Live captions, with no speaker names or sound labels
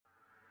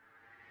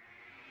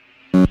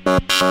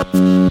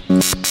Relevant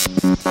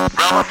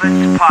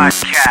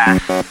podcast,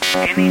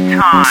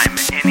 anytime,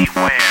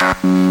 anywhere.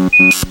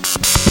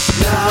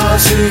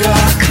 Nausea,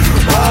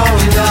 oh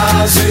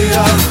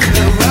nausea,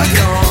 and we're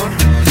gone.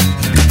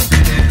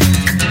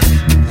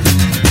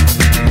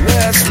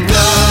 It's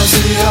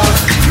nausea,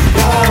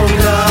 oh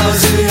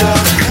nausea,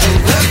 and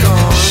we're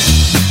gone.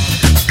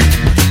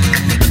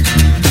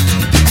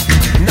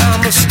 Now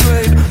I'm a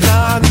straight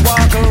line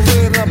walker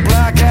in a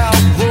blackout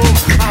room.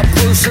 I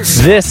push a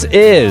This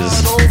is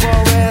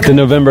the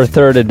November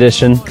 3rd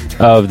edition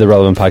of the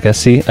Relevant Podcast.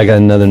 See, I got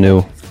another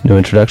new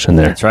introduction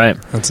there. That's right.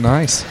 That's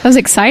nice. That was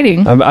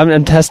exciting.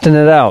 I'm testing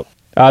it out.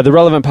 The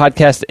Relevant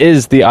Podcast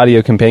is the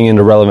audio companion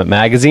to Relevant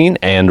Magazine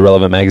and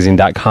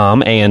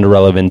RelevantMagazine.com and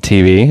Relevant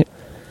TV.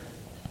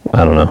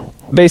 I don't know.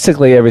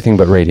 Basically everything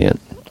but Radiant.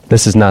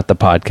 This is not the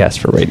podcast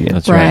for Radiant.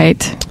 That's right.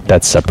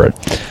 That's separate.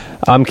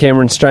 I'm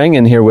Cameron Strang,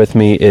 and here with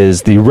me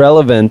is the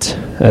Relevant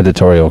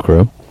editorial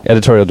crew.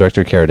 Editorial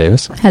Director Kara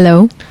Davis.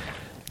 Hello.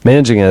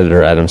 Managing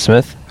Editor Adam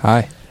Smith.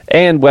 Hi.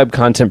 And web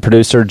content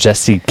producer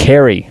Jesse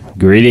Carey.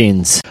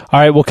 Greetings. All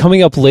right, well,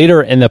 coming up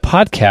later in the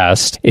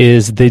podcast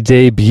is the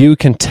debut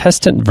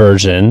contestant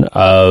version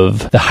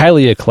of the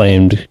highly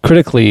acclaimed,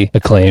 critically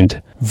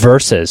acclaimed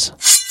Versus.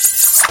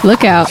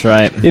 Look out. That's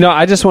right. You know,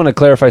 I just want to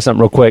clarify something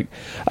real quick.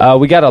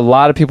 We got a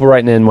lot of people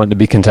writing in wanting to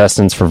be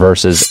contestants for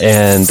Versus,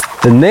 and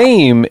the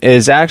name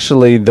is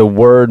actually the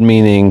word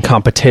meaning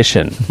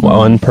competition.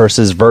 One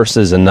person's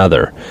versus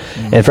another.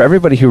 And for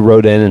everybody who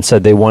wrote in and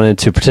said they wanted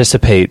to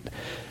participate,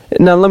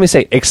 now let me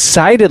say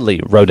excitedly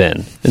wrote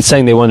in and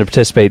saying they wanted to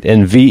participate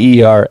in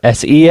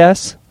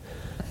VERSES,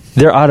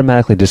 they're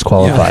automatically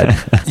disqualified.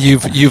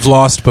 You've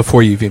lost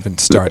before you've even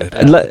started.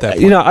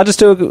 You know, I'll just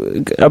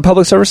do a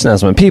public service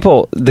announcement.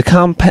 People, the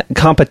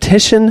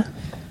competition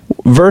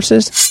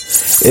versus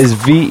is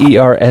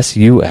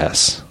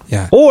VERSUS.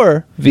 Yeah.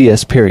 Or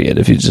VS period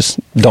if you just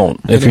don't,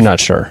 if you're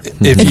not sure.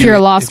 If you're a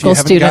law school if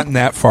you student. haven't gotten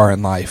that far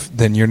in life,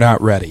 then you're not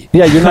ready.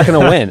 Yeah, you're not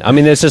going to win. I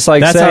mean, it's just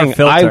like That's our saying,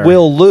 filter. I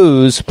will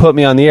lose, put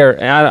me on the air.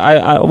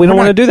 We don't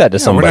want to do that to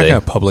somebody. We're not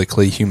going to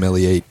publicly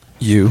humiliate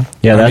you.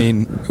 Yeah, I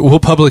mean, we'll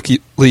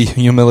publicly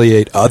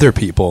humiliate other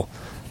people,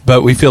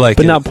 but we feel like...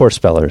 But not poor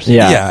spellers.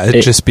 Yeah,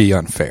 it'd just be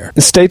unfair.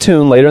 Stay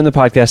tuned later in the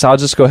podcast. I'll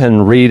just go ahead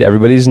and read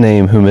everybody's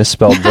name who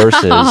misspelled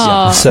versus,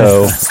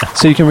 so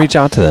you can reach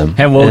out to them.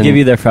 And we'll give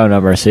you their phone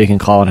number so you can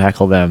call and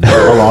heckle them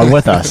along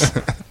with us.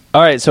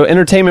 All right, so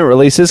entertainment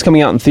releases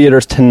coming out in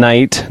theaters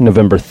tonight,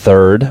 November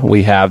 3rd.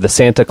 We have The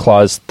Santa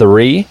Claus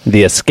 3,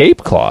 The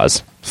Escape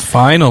Clause.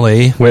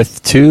 Finally.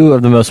 With two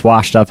of the most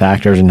washed up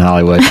actors in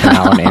Hollywood, Tim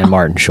Allen and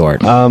Martin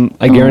Short.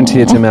 I guarantee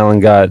you Tim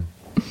Allen got,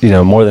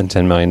 more than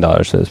 $10 million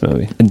for this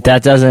movie.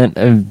 That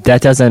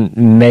doesn't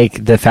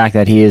make the fact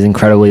that he is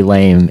incredibly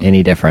lame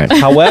any different.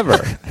 However,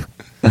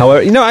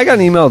 I got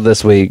an email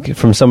this week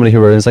from somebody who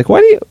wrote, it's like,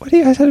 why do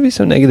you guys have to be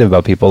so negative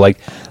about people? Like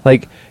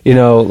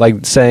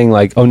saying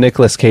like, oh,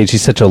 Nicolas Cage,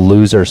 he's such a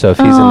loser, so if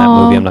he's in that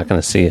movie, I'm not going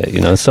to see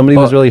it. Somebody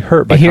was really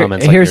hurt by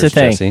comments like here's yours, the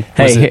thing. Jesse.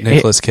 Was it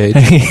Nicolas Cage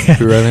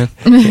who wrote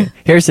in?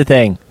 Here's the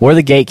thing. We're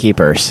the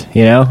gatekeepers,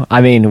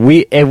 I mean,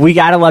 we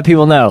got to let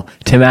people know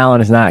Tim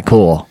Allen is not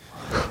cool.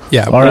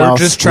 Yeah, Or we're else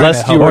just trying to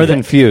Lest you help. were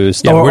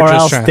confused. Yeah, we're or just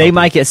else trying to they help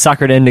might get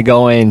suckered into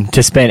going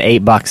to spend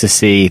 $8 to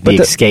see the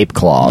escape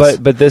clause.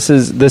 But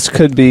this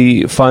could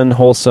be fun,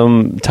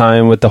 wholesome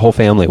time with the whole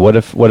family. What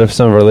if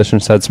some of our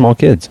listeners had small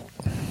kids?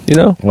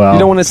 Well, you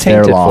don't want to it's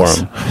their taint it loss.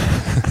 for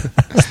them.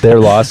 It's their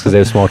loss because they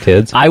have small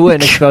kids. I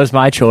wouldn't expose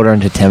my children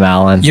to Tim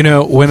Allen.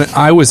 When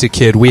I was a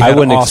kid, we had I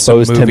wouldn't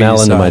awesome expose movies. Tim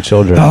Allen to my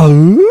children.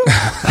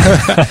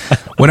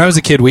 When I was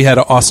a kid, we had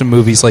awesome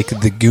movies like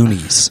The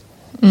Goonies.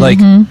 Like,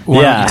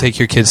 why don't you take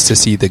your kids to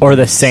see The Goonies? Or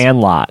The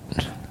Sandlot,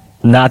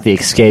 not the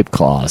escape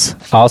clause.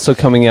 Also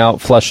coming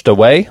out, Flushed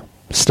Away,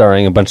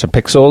 starring a bunch of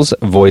pixels,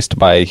 voiced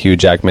by Hugh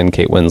Jackman,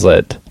 Kate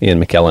Winslet,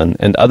 Ian McKellen,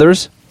 and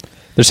others.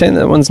 They're saying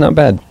that one's not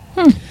bad.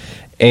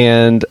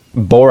 And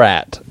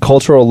Borat,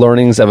 Cultural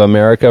Learnings of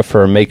America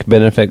for a Make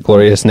Benefit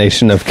Glorious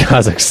Nation of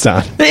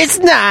Kazakhstan. It's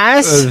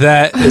nice.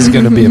 That is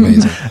going to be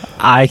amazing.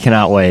 I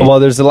cannot wait. Well,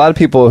 there's a lot of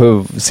people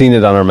who've seen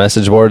it on our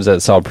message boards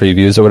that saw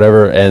previews or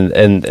whatever,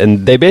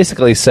 and they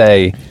basically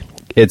say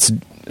it's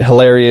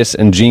hilarious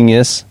and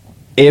genius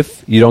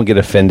if you don't get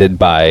offended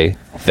by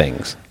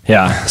things.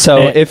 Yeah.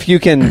 So if you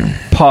can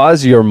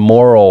pause your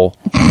moral,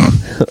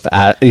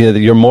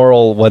 your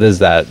moral, what is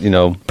that?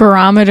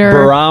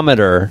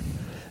 Barometer.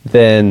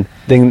 Then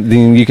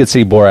you could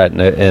see Borat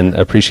and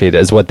appreciate it,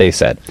 is what they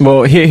said.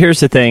 Well,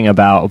 here's the thing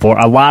about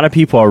Borat. A lot of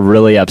people are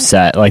really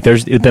upset. Like,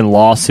 there's been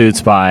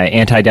lawsuits by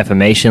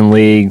anti-defamation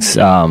leagues.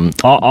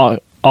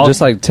 Just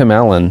like Tim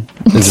Allen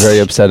is very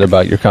upset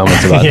about your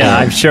comments about yeah,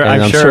 him. I'm sure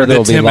there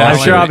will be Tim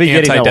lawsuits. I'm sure I'll be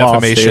getting a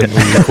Anti-Defamation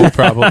lawsuit. League will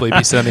probably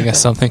be sending us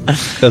something.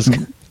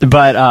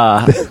 But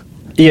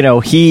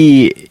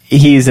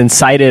he's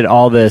incited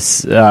all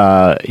this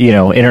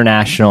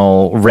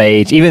international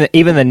rage.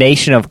 Even the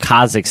nation of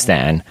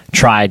Kazakhstan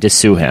tried to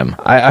sue him.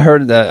 I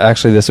heard that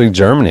actually this week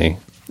Germany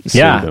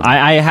Yeah,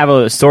 I have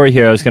a story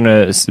here. I was going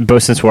to,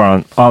 both since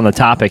we're on the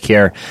topic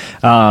here,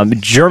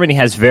 Germany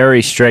has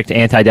very strict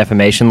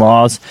anti-defamation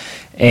laws,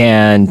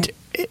 and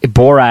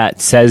Borat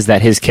says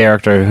that his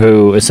character,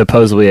 who is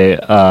supposedly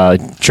a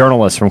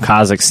journalist from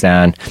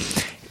Kazakhstan,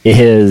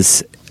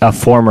 is a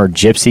former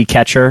gypsy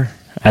catcher.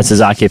 That's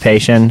his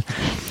occupation.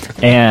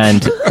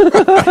 And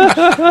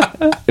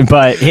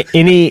but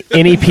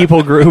any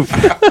people group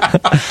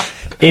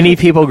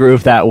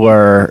that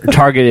were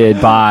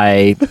targeted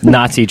by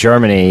Nazi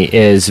Germany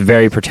is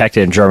very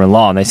protected in German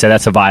law, and they say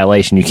that's a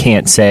violation. You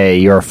can't say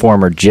you're a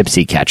former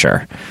gypsy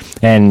catcher.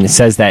 And it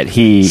says that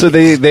he... So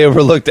they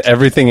overlooked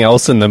everything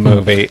else in the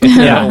movie.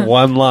 Yeah.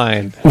 One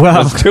line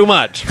Well, was too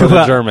much for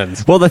the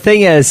Germans. Well, the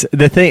thing is,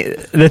 the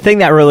thing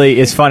that really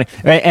is funny,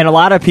 and a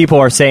lot of people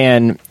are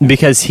saying,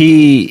 because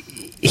he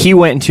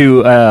went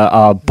to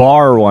a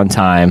bar one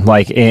time,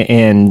 like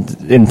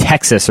in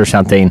Texas or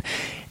something,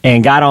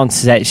 and got on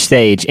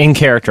stage in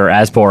character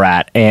as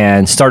Borat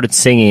and started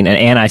singing an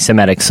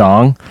anti-Semitic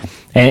song.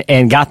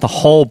 And got the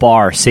whole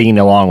bar singing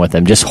along with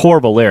him. Just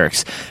horrible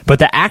lyrics. But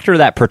the actor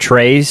that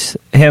portrays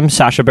him,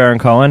 Sacha Baron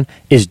Cohen,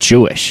 is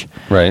Jewish.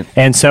 Right.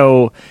 And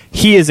so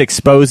he is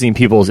exposing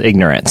people's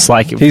ignorance.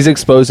 Like He's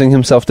exposing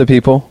himself to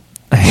people?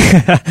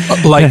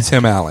 Like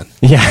Tim Allen.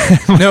 Yeah.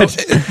 No,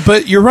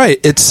 but you're right.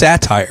 It's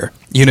satire.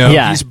 You know,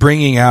 Yeah. he's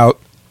bringing out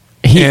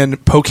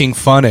and poking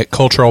fun at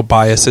cultural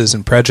biases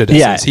and prejudices.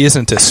 Yeah. He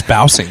isn't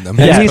espousing them.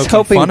 And He's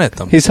poking fun at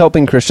them. He's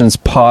helping Christians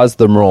pause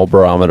the moral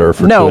barometer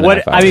for No, 2.5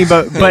 what I hours. mean,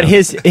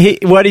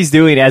 but what he's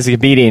doing as a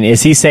comedian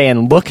is he's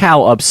saying, "Look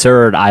how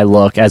absurd I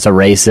look as a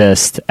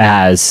racist,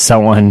 as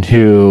someone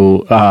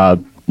who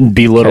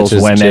belittles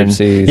Catches women."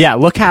 gypsies. Yeah,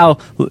 look how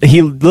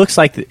he looks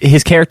like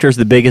his character is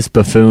the biggest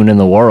buffoon in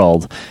the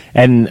world,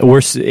 and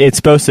it's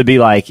supposed to be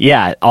like,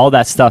 yeah, all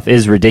that stuff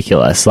is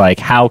ridiculous. Like,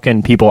 how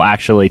can people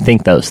actually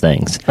think those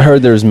things? I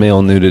heard there's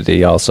male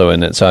nudity also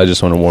in it, so I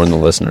just want to warn the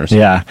listeners.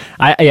 Yeah,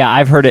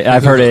 I've heard it.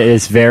 I've heard it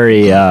is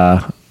very.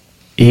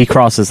 He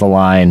crosses the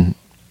line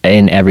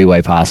in every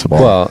way possible.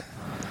 Well,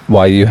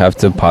 why you have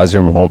to pause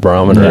your moral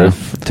barometer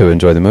to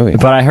enjoy the movie.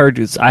 But I heard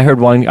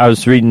one. I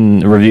was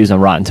reading reviews on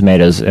Rotten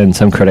Tomatoes, and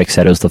some critics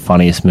said it was the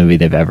funniest movie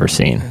they've ever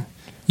seen.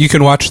 You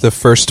can watch the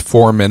first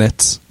 4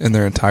 minutes in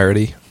their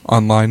entirety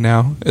online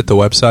now at the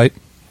website,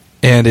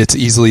 and it's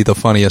easily the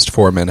funniest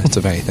 4 minutes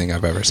of anything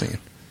I've ever seen.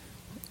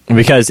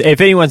 Because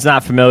if anyone's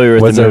not familiar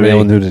with Was the there movie,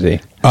 male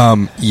nudity?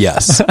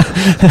 Yes.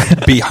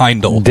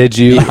 Behind Did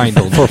you, Behind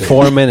for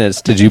 4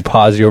 minutes, did you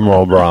pause your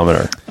moral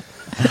barometer?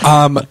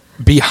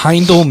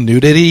 Behindle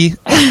nudity,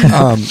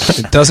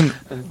 it doesn't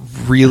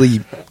really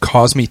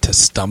cause me to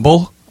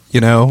stumble,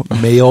 you know,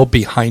 male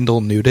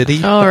behindle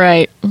nudity. All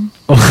right.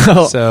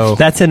 So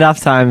that's enough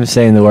time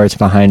saying the words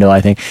behind it,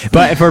 I think.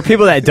 But for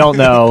people that don't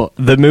know,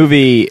 the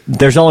movie,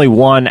 there's only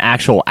one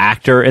actual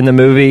actor in the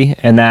movie,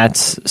 and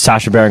that's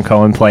Sacha Baron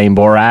Cohen playing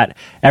Borat.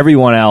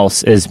 Everyone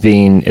else is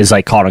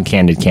like caught on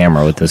candid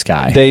camera with this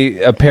guy.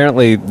 They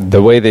apparently,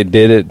 the way they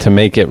did it to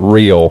make it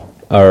real,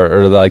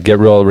 or like get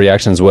real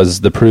reactions,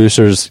 was the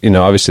producers, you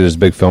know, obviously there's a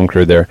big film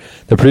crew there.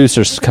 The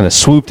producers kind of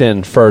swooped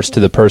in first to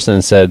the person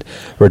and said,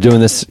 we're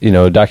doing this, you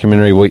know,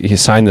 documentary, he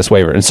signed this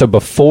waiver. And so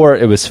before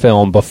it was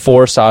filmed,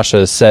 before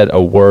Sasha said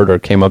a word or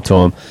came up to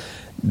him,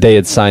 they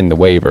had signed the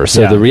waiver.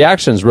 So the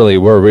reactions really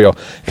were real.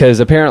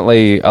 Because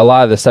apparently a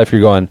lot of the stuff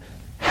you're going,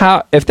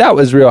 if that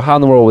was real, how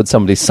in the world would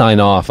somebody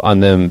sign off on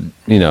them,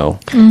 you know,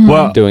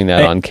 doing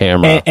that on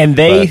camera? And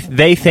they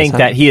think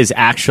that he is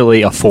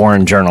actually a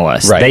foreign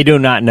journalist. Right. They do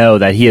not know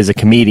that he is a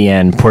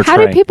comedian portraying.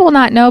 How do people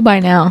not know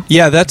by now?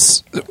 yeah,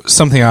 that's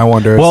something I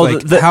wonder. Well,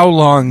 It's like, how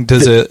long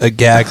does a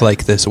gag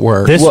like this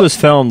work? This was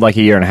filmed like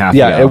a year and a half ago.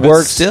 Yeah, it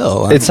works.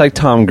 still, It's like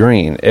Tom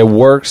Green. It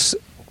works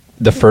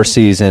the first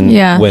season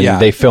when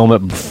they film it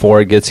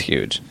before it gets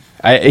huge.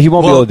 He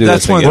won't be able to do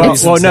that's this one of again. the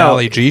reasons the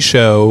Ali G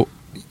show,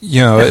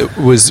 you know, it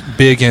was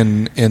big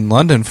in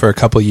London for a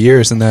couple of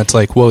years, and that's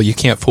like, well, you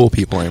can't fool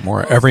people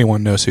anymore.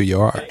 Everyone knows who you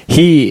are.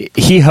 He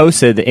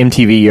hosted the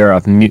MTV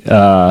Europe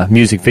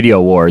Music Video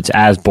Awards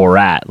as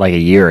Borat like a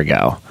year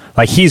ago.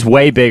 Like, he's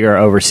way bigger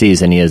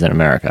overseas than he is in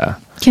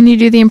America. Can you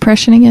do the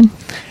impression again?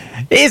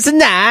 It's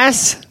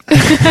nice.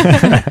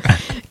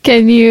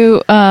 Can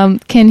you?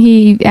 Can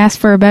he ask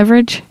for a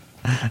beverage?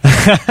 Can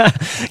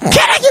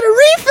I get a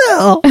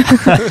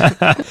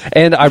refill?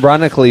 And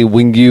ironically,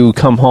 when you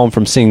come home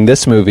from seeing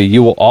this movie,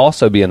 you will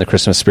also be in the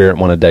Christmas spirit and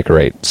want to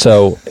decorate.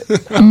 So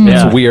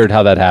it's weird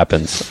how that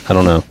happens. I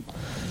don't know.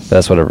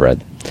 That's what I've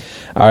read.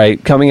 All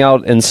right, coming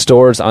out in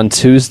stores on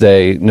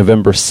Tuesday,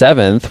 November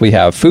 7th, we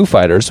have Foo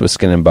Fighters with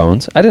Skin and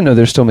Bones. I didn't know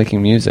they're still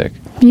making music.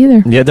 Me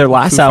either. Yeah, their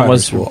last Foo album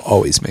Fighters was will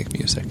always make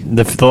music.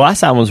 the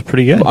last album was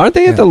pretty good. Aren't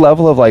they at the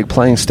level of like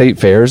playing state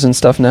fairs and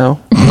stuff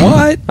now?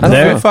 What? I don't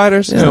know. Foo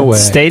Fighters? No way.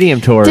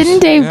 Stadium tours. Didn't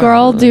Dave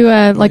Grohl do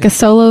a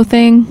solo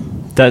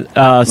thing?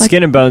 That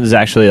Skin and Bones is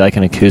actually like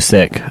an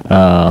acoustic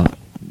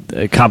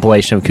a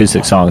compilation of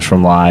acoustic songs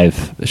from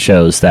live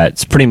shows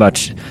that's pretty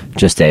much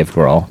just Dave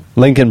Grohl.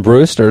 Lincoln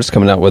Brewster's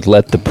coming out with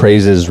Let the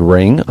Praises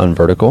Ring on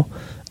Vertical.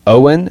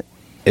 Owen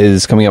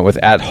is coming out with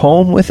At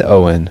Home with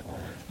Owen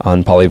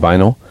on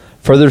polyvinyl.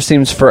 Further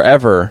Seems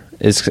Forever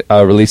is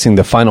releasing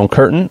The Final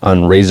Curtain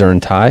on Razor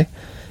and Tie.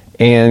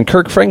 And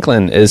Kirk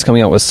Franklin is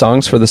coming out with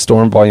Songs for the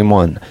Storm Volume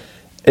 1.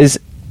 Is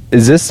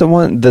this the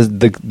one,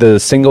 the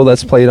single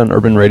that's played on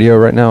Urban Radio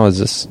right now? Is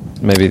this,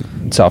 maybe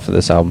it's off of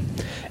this album?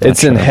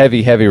 It's in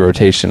heavy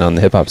rotation on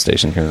the hip-hop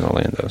station here in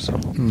Orlando. So,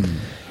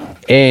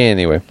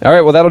 Anyway. All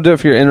right, well, that'll do it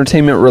for your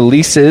entertainment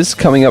releases.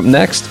 Coming up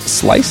next,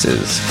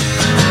 Slices.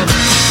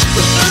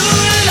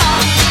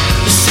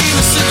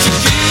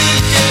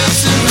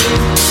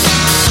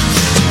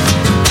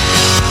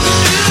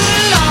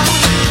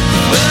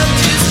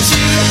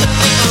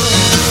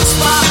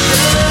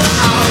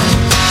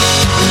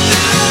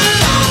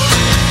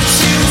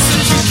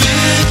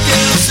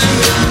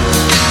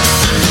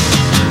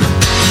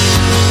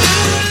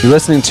 You're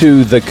listening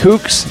to The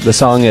Kooks. The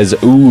song is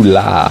Ooh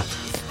La.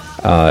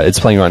 It's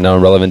playing right now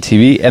on Relevant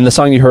TV. And the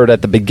song you heard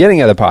at the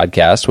beginning of the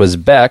podcast was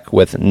Beck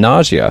with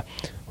Nausea,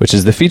 which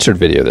is the featured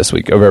video this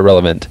week over at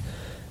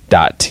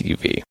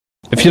Relevant.tv.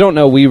 If you don't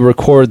know, we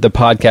record the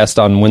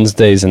podcast on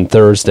Wednesdays and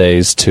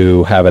Thursdays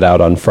to have it out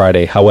on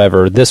Friday.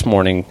 However, this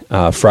morning,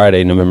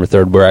 Friday, November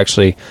 3rd, we're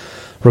actually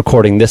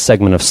recording this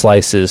segment of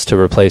Slices to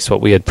replace what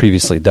we had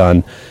previously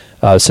done.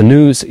 Some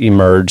news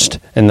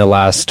emerged in the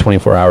last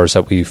 24 hours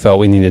that we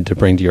felt we needed to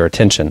bring to your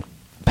attention.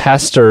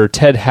 Pastor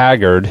Ted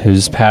Haggard,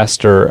 who's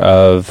pastor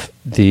of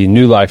the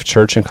New Life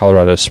Church in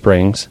Colorado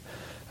Springs,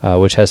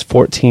 which has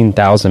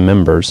 14,000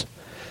 members,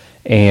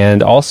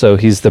 and also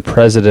he's the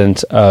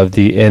president of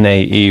the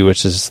NAE,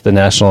 which is the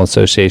National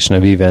Association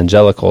of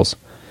Evangelicals,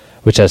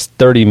 which has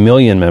 30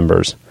 million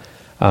members.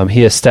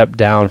 He has stepped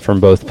down from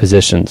both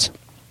positions.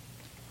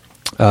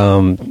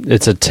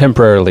 It's a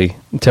temporarily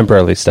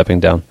stepping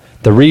down.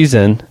 The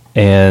reason,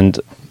 and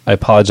I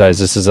apologize,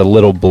 this is a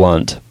little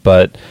blunt,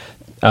 but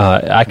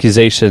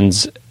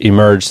accusations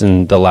emerged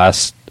in the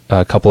last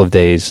couple of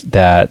days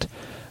that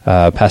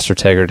Pastor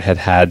Taggart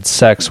had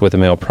sex with a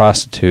male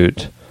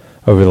prostitute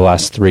over the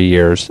last 3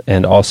 years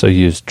and also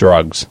used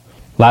drugs.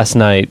 Last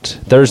night,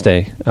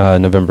 Thursday,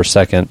 November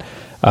 2nd,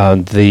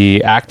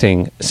 the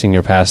acting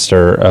senior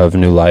pastor of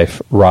New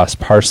Life, Ross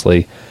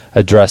Parsley,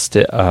 addressed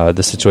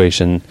the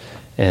situation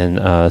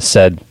and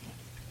said,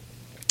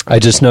 "I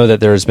just know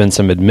that there has been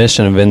some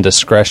admission of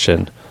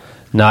indiscretion,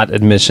 not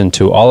admission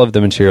to all of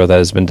the material that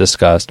has been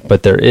discussed,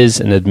 but there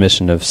is an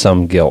admission of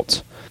some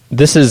guilt."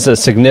 This is a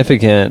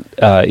significant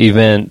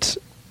event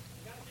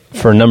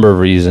for a number of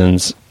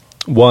reasons.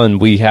 One,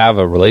 we have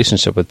a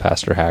relationship with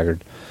Pastor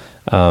Haggard.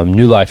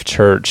 New Life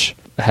Church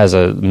has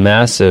a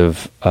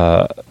massive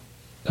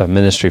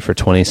ministry for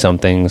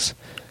 20-somethings,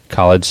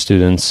 college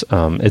students.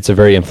 It's a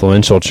very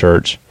influential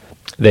church.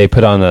 They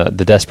put on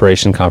the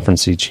Desperation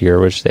Conference each year,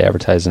 which they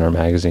advertise in our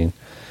magazine.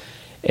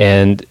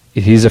 And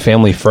he's a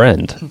family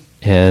friend.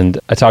 And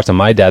I talked to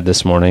my dad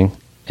this morning,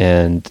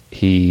 and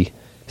he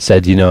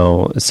said,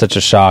 it's such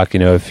a shock,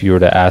 if you were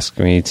to ask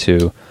me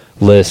to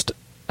list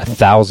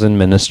 1,000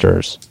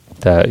 ministers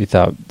that you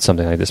thought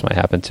something like this might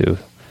happen to,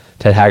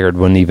 Ted Haggard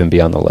wouldn't even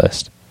be on the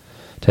list.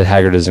 Ted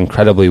Haggard is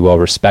incredibly well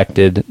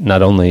respected,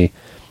 not only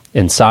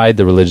inside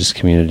the religious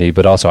community,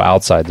 but also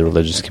outside the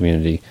religious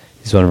community.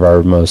 He's one of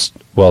our most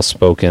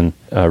well-spoken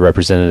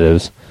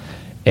representatives.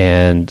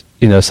 And,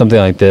 something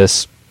like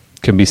this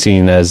can be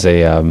seen as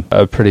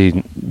a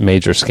pretty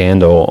major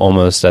scandal,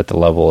 almost at the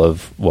level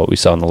of what we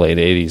saw in the late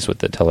 80s with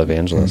the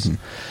televangelists.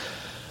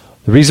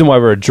 Mm-hmm. The reason why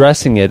we're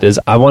addressing it is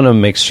I want to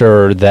make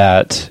sure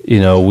that,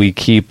 we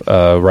keep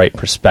a right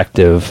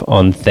perspective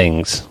on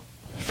things.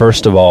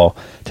 First of all,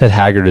 Ted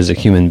Haggard is a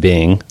human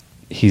being.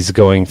 He's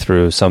going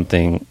through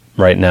something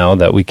right now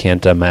that we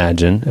can't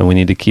imagine, and we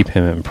need to keep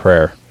him in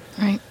prayer.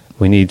 Right.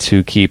 We need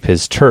to keep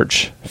his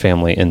church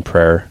family in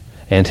prayer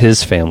and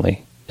his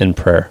family in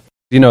prayer.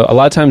 A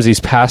lot of times these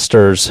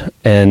pastors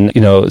and,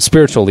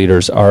 spiritual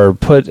leaders are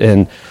put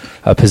in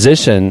a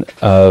position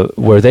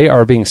where they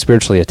are being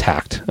spiritually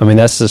attacked. I mean,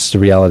 that's just the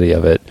reality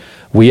of it.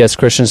 We as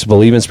Christians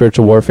believe in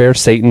spiritual warfare.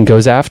 Satan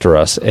goes after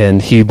us,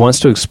 and he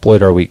wants to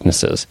exploit our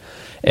weaknesses.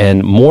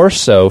 And more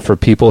so for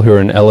people who are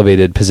in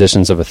elevated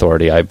positions of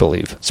authority, I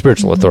believe,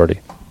 spiritual authority.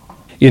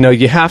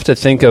 You have to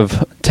think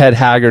of Ted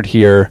Haggard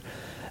here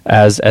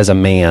as a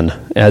man,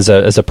 as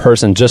a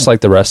person, just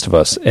like the rest of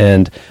us.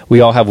 And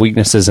we all have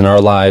weaknesses in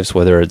our lives,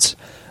 whether it's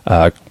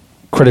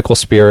critical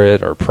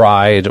spirit or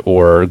pride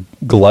or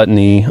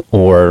gluttony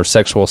or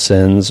sexual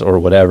sins or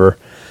whatever.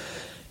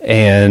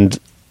 And,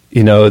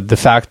 the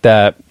fact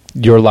that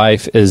your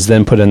life is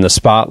then put in the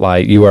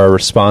spotlight, you are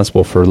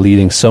responsible for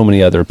leading so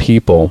many other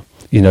people.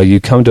 You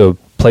come to a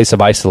place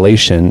of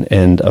isolation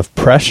and of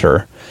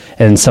pressure,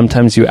 and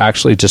sometimes you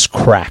actually just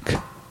crack.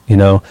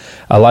 A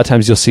lot of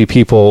times you'll see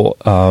people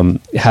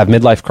have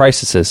midlife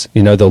crises.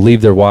 They'll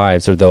leave their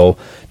wives, or they'll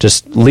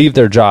just leave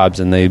their jobs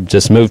and they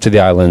just move to the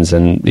islands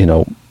and,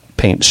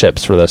 paint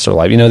ships for the rest of their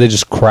life. They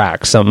just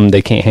crack something.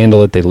 They can't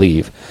handle it. They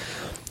leave.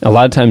 A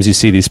lot of times you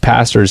see these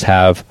pastors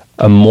have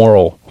a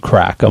moral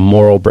crack, a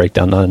moral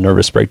breakdown, not a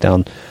nervous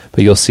breakdown,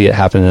 but you'll see it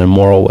happen in a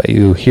moral way.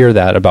 You hear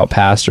that about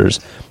pastors.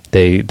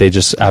 They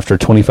just, after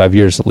 25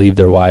 years, leave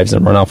their wives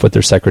and run off with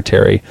their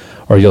secretary,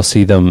 or you'll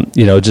see them,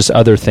 just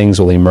other things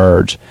will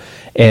emerge.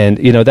 And,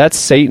 that's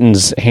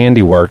Satan's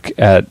handiwork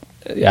at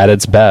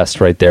its best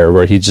right there,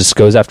 where he just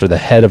goes after the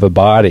head of a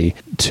body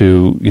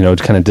to,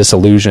 kind of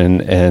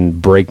disillusion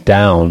and break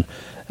down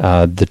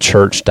the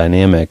church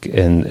dynamic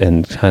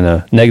and kind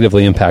of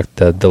negatively impact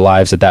the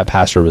lives that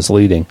pastor was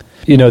leading.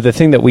 The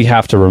thing that we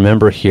have to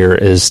remember here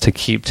is to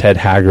keep Ted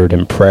Haggard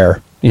in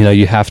prayer.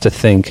 You have to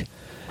think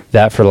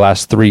that for the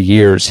last 3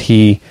 years,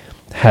 he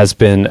has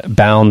been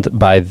bound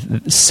by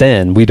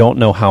sin. We don't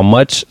know how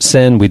much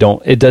sin.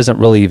 It doesn't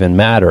really even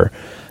matter.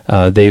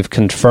 They've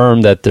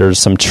confirmed that there's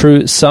some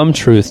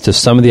truth to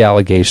some of the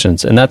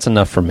allegations, and that's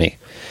enough for me.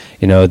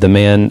 The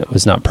man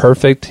was not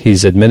perfect.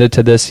 He's admitted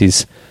to this.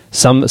 He's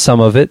some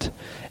of it,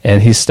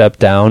 and he's stepped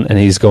down, and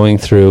he's going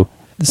through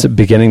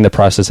beginning the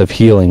process of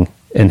healing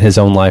in his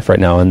own life right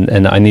now, and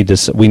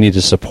we need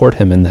to support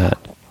him in that.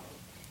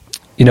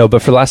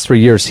 But for the last 3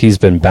 years, he's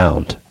been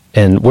bound.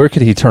 And where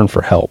could he turn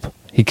for help?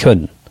 He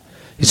couldn't.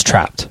 He's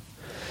trapped.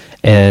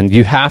 And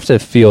you have to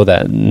feel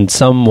that in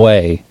some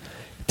way,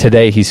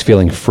 today he's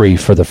feeling free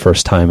for the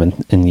first time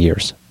in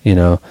years.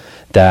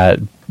 That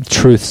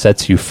truth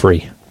sets you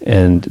free,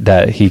 and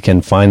that he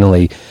can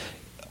finally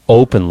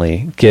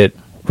openly get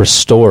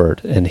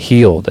restored and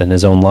healed in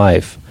his own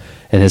life,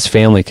 and his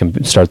family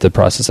can start the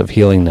process of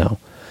healing now.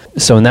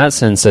 So in that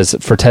sense, as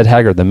for Ted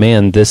Haggard, the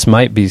man, this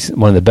might be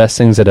one of the best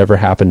things that ever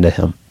happened to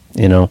him,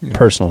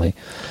 personally.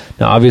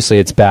 Now, obviously,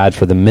 it's bad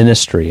for the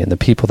ministry and the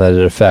people that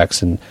it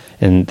affects, and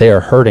they are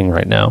hurting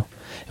right now.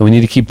 And we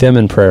need to keep them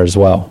in prayer as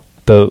well.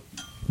 But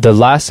the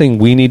last thing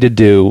we need to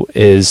do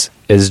is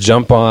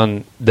jump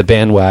on the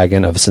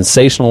bandwagon of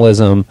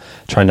sensationalism,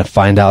 trying to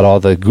find out all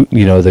the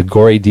the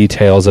gory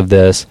details of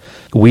this.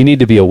 We need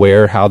to be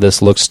aware how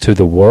this looks to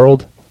the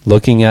world,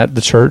 looking at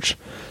the church,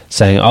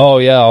 saying, "Oh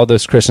yeah, all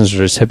those Christians are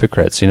just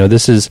hypocrites."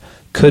 This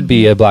could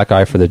be a black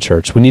eye for the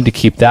church. We need to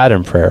keep that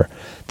in prayer,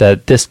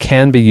 that this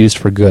can be used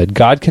for good.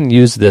 God can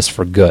use this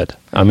for good.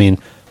 I mean,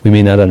 we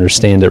may not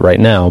understand it right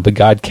now, but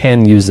God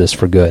can use this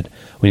for good.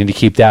 We need to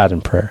keep that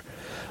in prayer.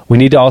 We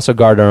need to also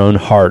guard our own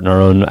heart and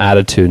our own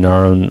attitude and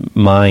our own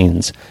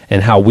minds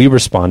and how we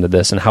respond to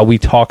this and how we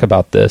talk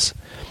about this,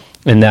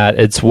 and that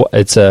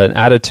it's an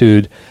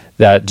attitude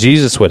that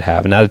Jesus would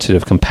have, an attitude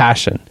of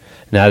compassion,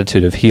 an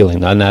attitude of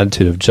healing, not an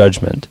attitude of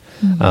judgment.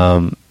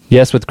 Mm-hmm.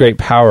 Yes, with great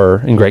power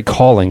and great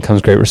calling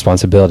comes great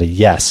responsibility,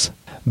 yes.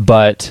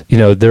 But,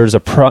 there's a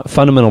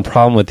fundamental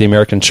problem with the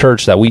American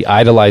church that we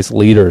idolize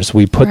leaders.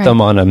 We put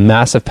them on a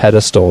massive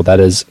pedestal that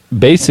is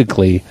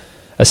basically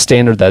a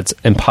standard that's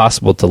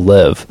impossible to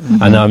live.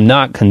 Mm-hmm. And I'm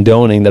not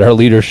condoning that our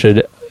leaders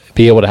should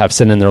be able to have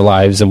sin in their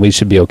lives, and we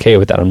should be okay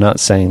with that. I'm not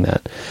saying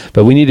that.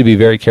 But we need to be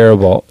very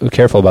careful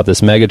about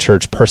this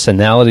megachurch,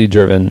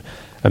 personality-driven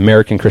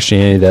American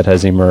Christianity that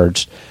has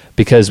emerged.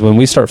 Because when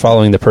we start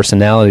following the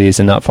personalities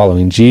and not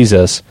following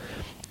Jesus,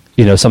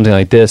 something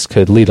like this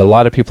could lead a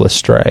lot of people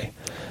astray.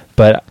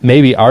 But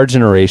maybe our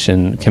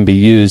generation can be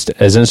used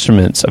as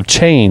instruments of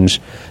change,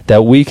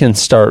 that we can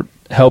start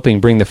helping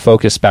bring the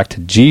focus back to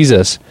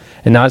Jesus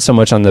and not so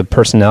much on the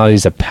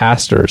personalities of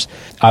pastors.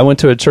 I went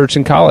to a church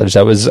in college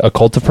that was a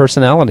cult of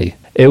personality.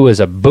 It was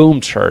a boom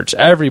church.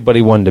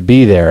 Everybody wanted to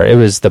be there. It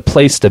was the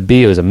place to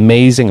be. It was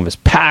amazing. It was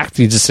packed.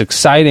 It was just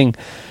exciting.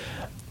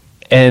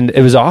 And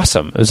it was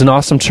awesome. It was an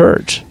awesome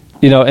church.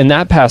 And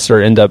that pastor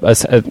ended up,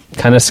 a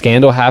kind of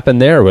scandal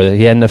happened there where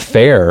he had an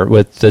affair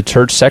with the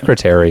church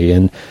secretary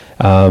and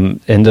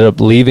ended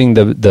up leaving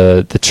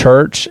the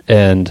church.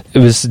 And it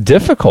was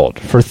difficult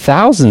for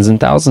thousands and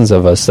thousands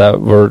of us that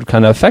were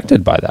kind of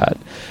affected by that.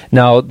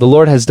 Now, the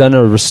Lord has done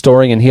a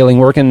restoring and healing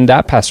work in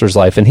that pastor's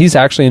life, and he's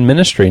actually in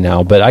ministry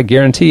now. But I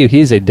guarantee you,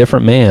 he's a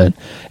different man,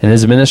 and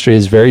his ministry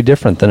is very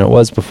different than it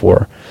was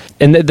before.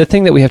 And the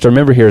thing that we have to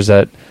remember here is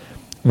that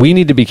we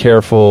need to be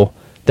careful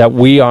that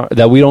we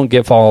don't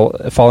get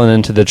fallen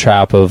into the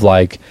trap of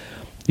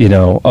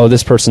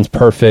this person's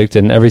perfect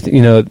and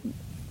everything,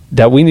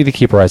 that we need to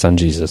keep our eyes on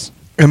Jesus.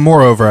 And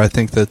moreover, I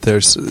think that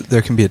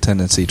there can be a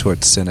tendency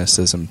towards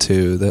cynicism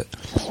too, that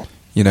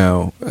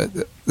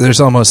there's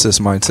almost this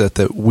mindset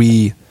that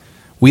we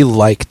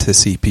like to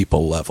see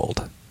people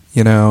leveled.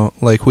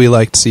 We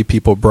like to see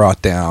people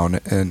brought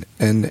down, and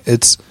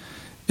it's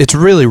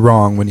really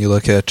wrong when you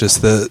look at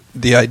just the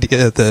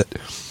idea that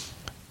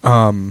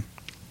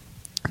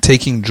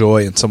taking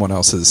joy in someone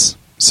else's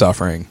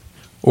suffering,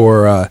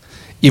 or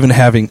even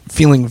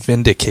feeling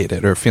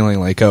vindicated, or feeling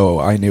like, oh,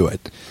 I knew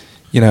it.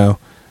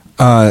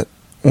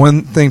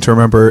 One thing to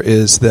remember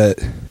is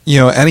that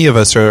any of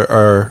us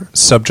are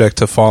subject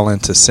to fall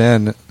into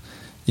sin.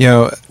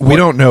 We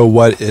don't know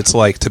what it's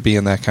like to be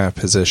in that kind of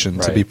position,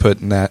 to be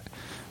put in that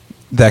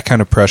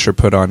kind of pressure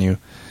put on you,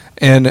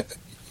 and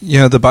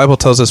the Bible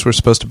tells us we're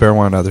supposed to bear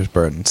one another's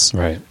burdens.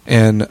 Right.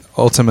 And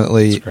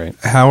ultimately,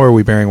 how are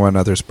we bearing one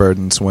another's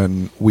burdens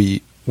when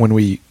we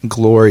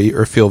glory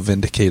or feel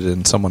vindicated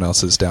in someone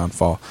else's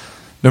downfall?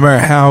 No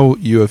matter how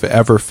you have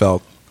ever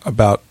felt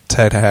about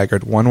Ted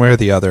Haggard, one way or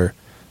the other,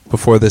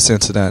 before this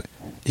incident,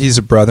 he's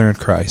a brother in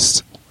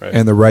Christ. Right.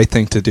 And the right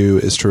thing to do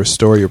is to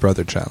restore your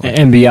brother gently.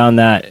 And beyond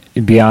that,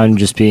 beyond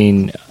just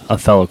being a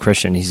fellow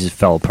Christian, he's a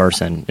fellow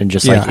person, and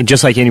just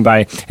like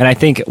anybody. And I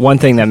think one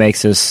thing that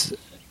makes this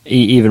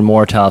even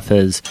more tough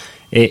is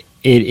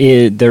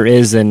there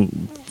is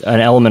an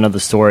element of the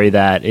story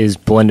that is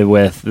blended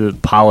with the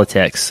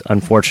politics,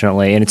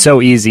 unfortunately. And it's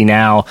so easy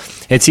now.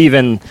 It's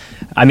even,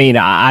 I mean,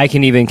 I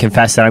can even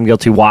confess that I'm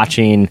guilty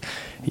watching,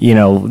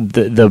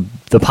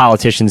 the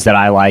politicians that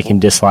I like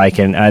and dislike,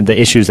 and the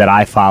issues that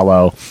I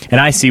follow. And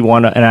I see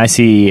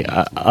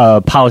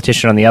a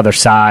politician on the other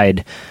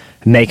side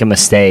make a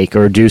mistake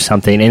or do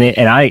something,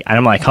 and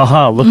I'm like,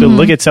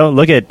 look at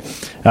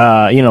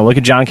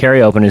John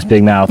Kerry open his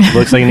big mouth,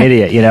 looks like an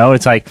idiot.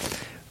 It's like,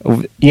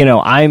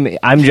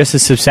 I'm just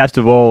as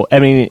susceptible. I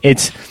mean,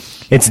 it's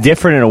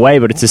different in a way,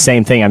 but it's the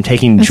same thing. I'm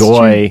taking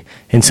joy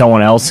in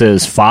someone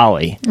else's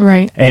folly,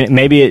 right? And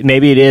maybe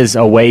it is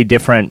a way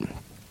different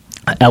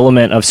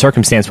element of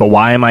circumstance, but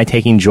why am I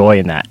taking joy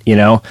in that?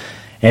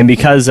 And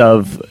because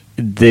of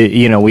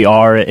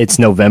it's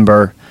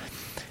November,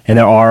 and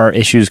there are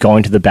issues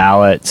going to the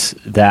ballots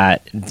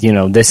that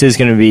this is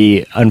going to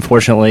be,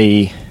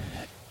 unfortunately,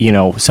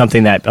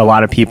 something that a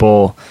lot of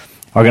people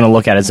are going to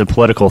look at as a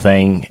political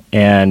thing.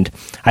 And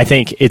I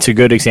think it's a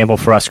good example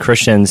for us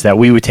Christians that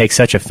we would take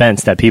such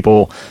offense that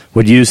people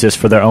would use this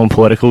for their own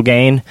political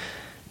gain,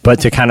 but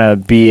to kind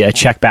of be a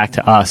check back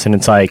to us. And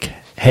it's like,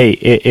 hey,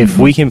 if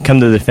we can come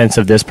to the defense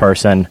of this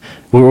person,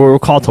 we're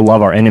called to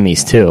love our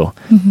enemies too,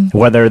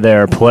 whether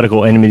they're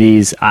political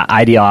enemies,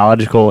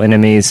 ideological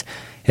enemies.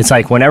 It's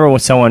like whenever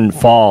someone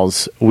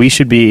falls, we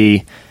should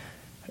be,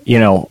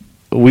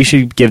 we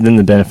should give them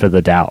the benefit of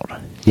the doubt.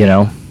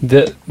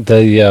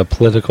 The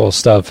political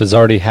stuff is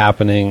already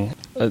happening.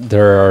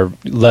 There are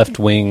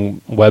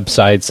left-wing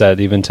websites that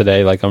even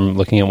today, like I'm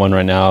looking at one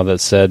right now that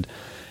said,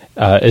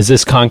 is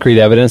this concrete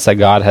evidence that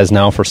God has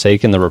now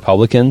forsaken the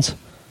Republicans?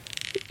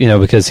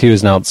 Because he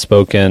was an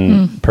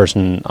outspoken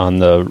person on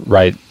the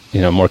right,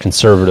 more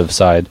conservative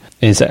side.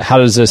 And he said, how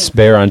does this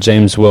bear on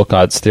James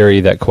Wilcott's theory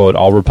that, quote,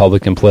 all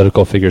Republican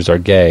political figures are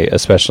gay,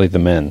 especially the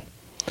men?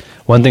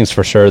 One thing's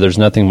for sure, there's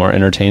nothing more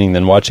entertaining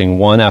than watching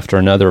one after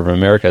another of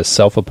America's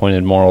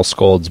self-appointed moral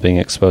scolds being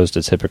exposed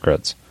as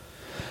hypocrites.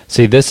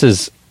 See, this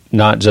is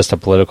not just a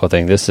political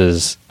thing. This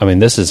is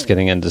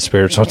getting into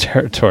spiritual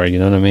territory, you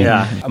know what I mean?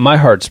 Yeah. My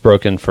heart's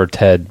broken for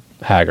Ted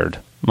Haggard.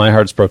 My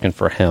heart's broken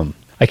for him.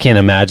 I can't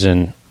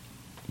imagine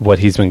what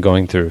he's been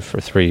going through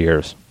for 3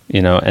 years,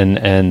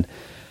 and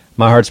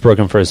my heart's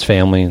broken for his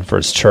family and for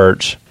his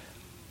church,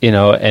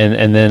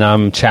 and then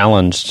I'm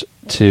challenged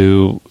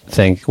to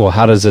think, well,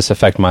 how does this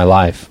affect my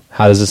life?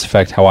 How does this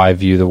affect how I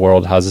view the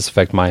world? How does this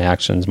affect my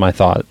actions, my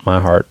thought, my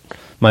heart,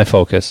 my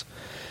focus?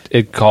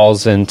 It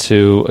calls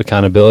into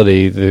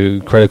accountability the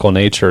critical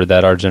nature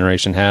that our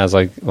generation has,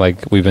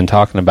 like we've been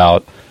talking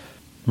about,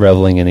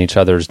 reveling in each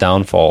other's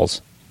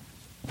downfalls.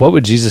 What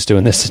would Jesus do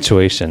in this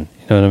situation?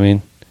 You know what I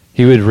mean?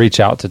 He would reach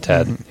out to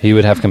Ted. He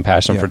would have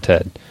compassion for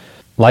Ted.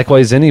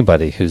 Likewise,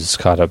 anybody who's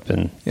caught up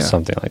in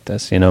something like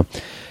this,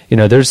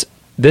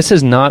 this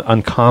is not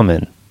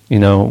uncommon.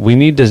 We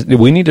need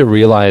to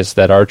realize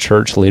that our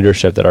church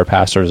leadership, that our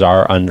pastors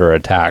are under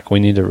attack. We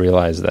need to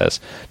realize this.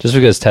 Just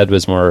because Ted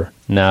was more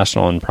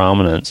national in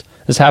prominence,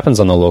 this happens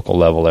on the local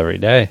level every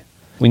day.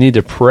 We need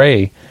to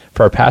pray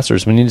for our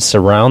pastors. We need to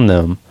surround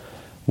them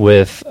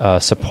with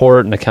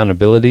support and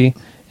accountability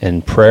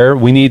and prayer.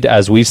 We need,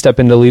 as we step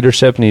into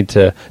leadership, need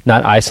to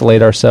not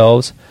isolate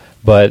ourselves,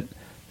 but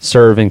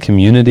serve in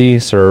community,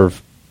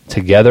 serve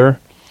together.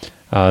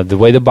 The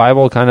way the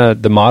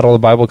model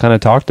of the Bible kind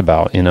of talked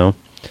about,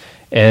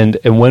 And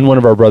when one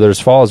of our brothers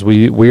falls,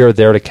 we are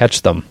there to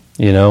catch them,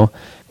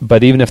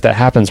 But even if that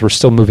happens, we're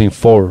still moving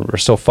forward. We're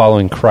still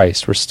following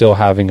Christ. We're still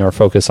having our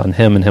focus on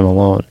Him and Him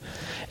alone.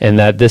 And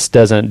that this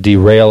doesn't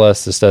derail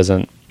us. This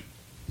doesn't,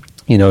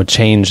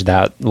 change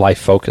that life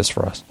focus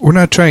for us. We're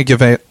not trying to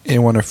give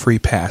anyone a free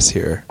pass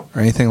here or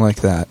anything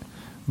like that.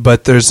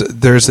 But there's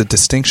a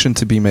distinction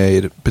to be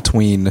made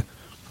between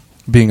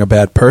being a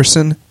bad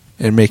person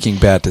and making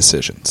bad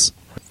decisions.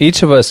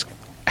 Each of us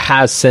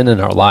has sin in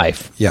our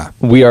life. Yeah.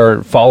 We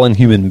are fallen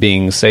human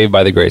beings saved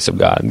by the grace of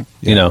God,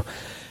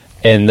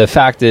 And the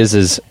fact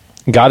is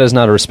God is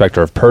not a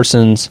respecter of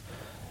persons.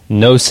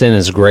 No sin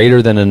is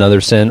greater than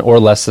another sin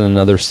or less than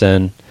another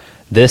sin.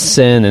 This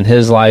sin in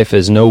his life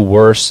is no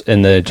worse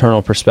in the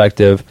eternal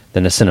perspective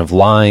than a sin of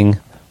lying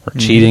or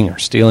cheating or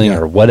stealing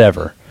or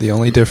whatever. The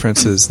only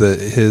difference is that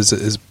his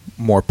is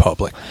more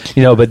public.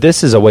 But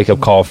this is a wake-up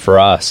call for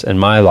us in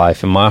my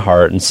life, in my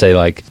heart, and say,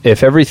 like,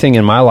 if everything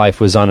in my life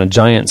was on a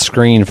giant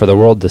screen for the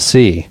world to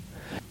see,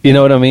 you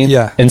know what I mean?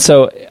 Yeah. And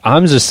so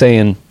I'm just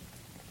saying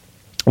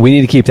we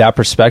need to keep that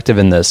perspective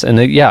in this. And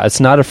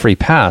it's not a free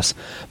pass,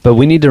 but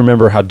we need to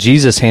remember how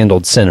Jesus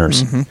handled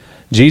sinners. Mm-hmm.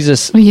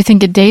 Jesus... Well, you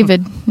think of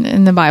David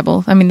in the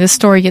Bible. I mean, this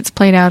story gets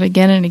played out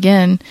again and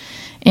again.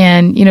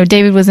 And,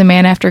 David was a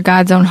man after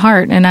God's own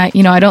heart. And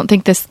I don't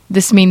think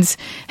this means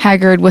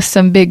Haggard was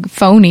some big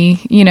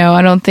phony.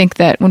 I don't think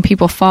that when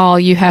people fall,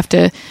 you have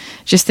to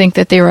just think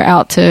that they were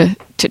out to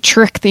to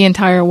trick the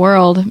entire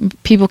world.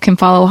 People can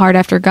follow hard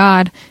after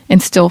God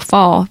and still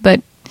fall,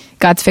 but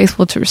God's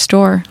faithful to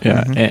restore.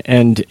 Yeah,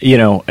 and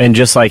and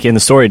just like in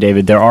the story,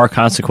 David, there are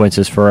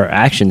consequences for our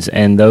actions,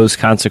 and those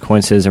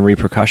consequences and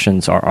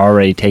repercussions are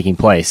already taking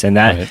place. And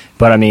that,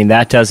 but I mean,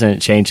 that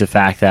doesn't change the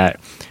fact that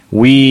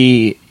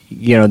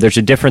there's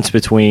a difference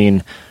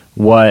between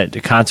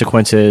what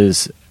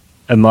consequences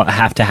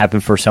have to happen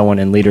for someone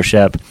in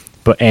leadership,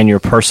 and your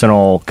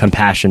personal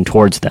compassion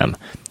towards them.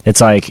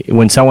 It's like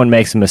when someone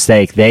makes a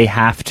mistake, they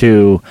have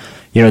to.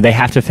 They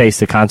have to face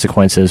the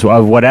consequences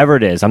of whatever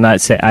it is. I'm not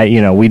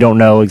saying, we don't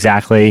know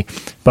exactly,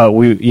 but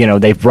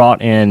they've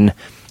brought in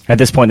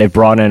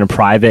a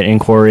private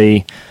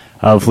inquiry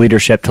of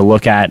leadership to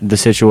look at the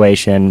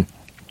situation.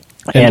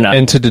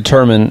 And to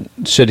determine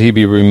should he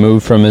be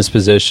removed from his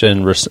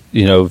position,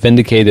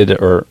 vindicated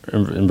or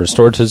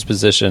restored to his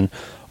position,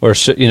 or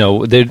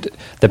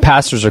the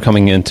pastors are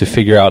coming in to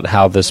figure out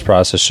how this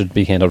process should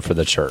be handled for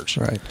the church.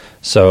 Right.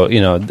 So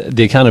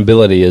the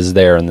accountability is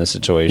there in this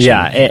situation.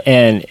 Yeah,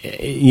 and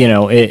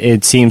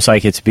it seems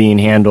like it's being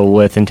handled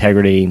with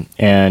integrity,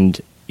 and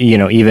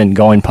even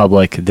going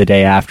public the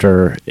day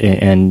after,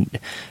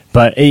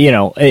 But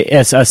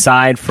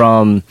aside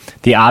from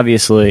the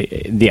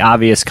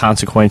obvious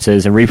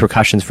consequences and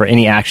repercussions for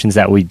any actions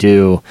that we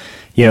do,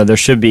 there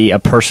should be a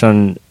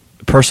personal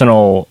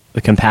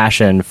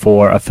compassion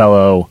for a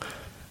fellow,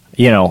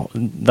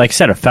 like I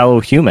said, a fellow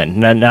human.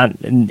 Not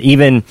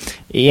even,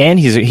 and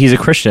he's a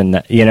Christian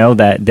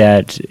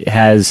that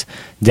has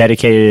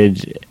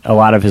dedicated a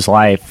lot of his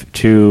life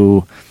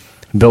to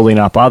building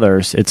up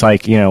others. It's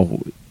like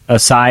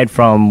aside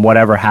from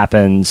whatever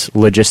happens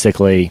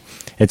logistically,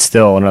 it's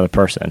still another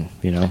person,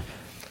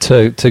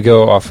 To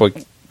go off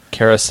what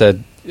Kara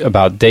said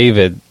about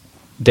David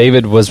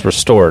was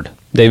restored.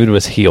 David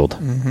was healed,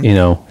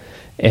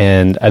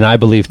 and I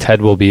believe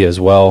Ted will be as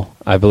well.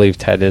 I believe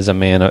Ted is a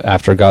man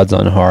after God's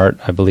own heart.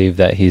 I believe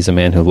that he's a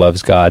man who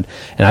loves God,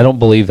 and I don't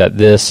believe that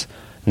this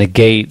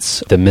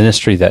negates the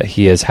ministry that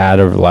he has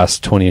had over the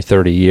last 20 or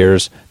 30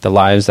 years, the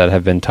lives that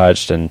have been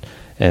touched, and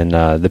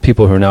the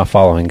people who are now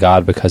following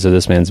God because of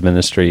this man's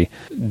ministry.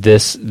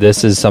 This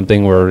is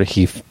something where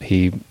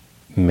he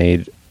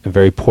made a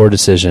very poor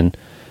decision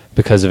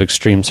because of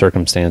extreme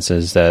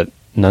circumstances that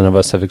none of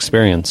us have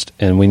experienced,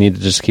 and we need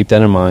to just keep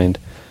that in mind.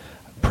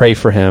 Pray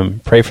for him,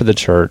 pray for the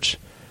church,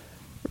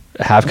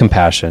 have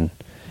compassion,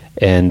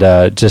 and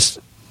just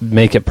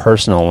make it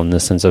personal in the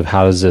sense of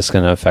how is this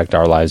going to affect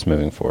our lives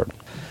moving forward.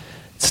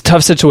 It's a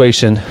tough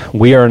situation.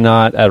 We are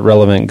not at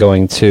Relevant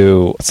going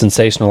to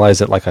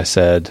sensationalize it, like I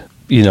said.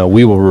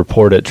 We will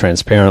report it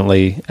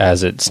transparently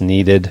as it's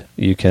needed.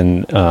 You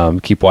can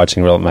keep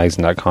watching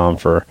relevantmagazine.com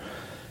for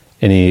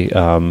any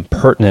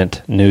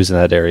pertinent news in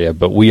that area,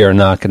 but we are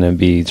not going to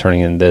be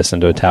turning this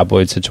into a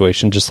tabloid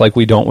situation, just like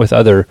we don't with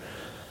other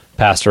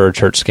pastor or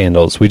church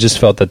scandals. We just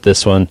felt that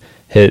this one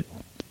hit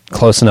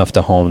close enough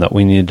to home that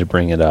we needed to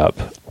bring it up.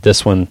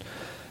 This one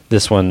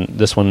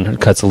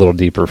cuts a little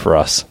deeper for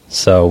us,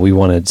 so we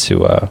wanted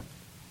to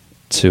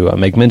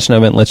make mention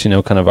of it and let you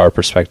know kind of our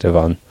perspective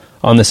on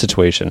the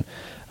situation,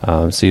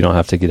 so you don't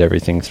have to get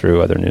everything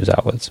through other news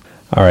outlets.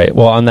 All right,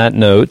 well, on that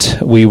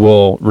note, we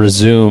will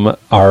resume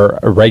our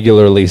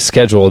regularly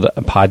scheduled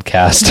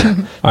podcast.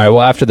 All right,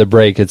 well, after the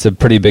break, it's a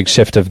pretty big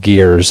shift of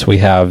gears. We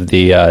have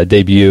the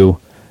debut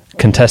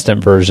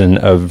contestant version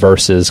of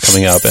Verses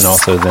coming up, and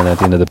also then at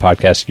the end of the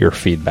podcast, your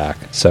feedback.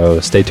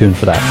 So stay tuned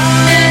for that.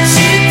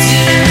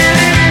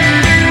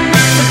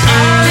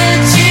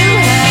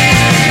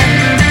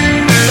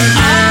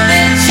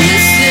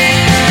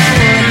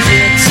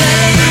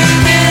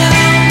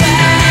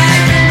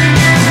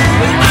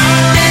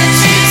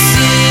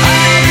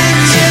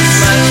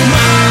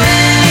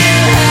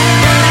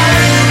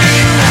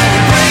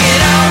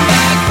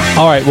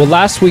 All right, well,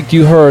 last week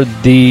you heard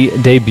the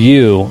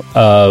debut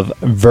of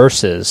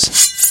Verses,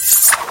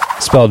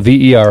 spelled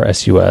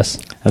Versus.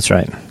 That's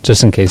right.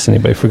 Just in case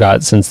anybody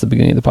forgot since the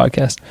beginning of the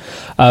podcast.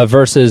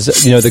 Versus,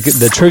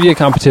 the trivia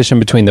competition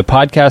between the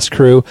podcast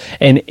crew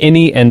and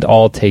any and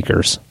all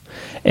takers.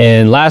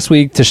 And last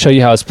week, to show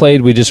you how it's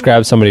played, we just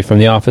grabbed somebody from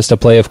the office to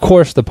play. Of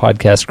course, the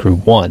podcast crew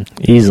won.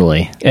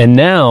 Easily. And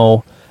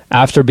now,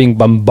 after being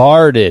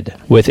bombarded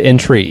with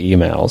entry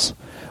emails,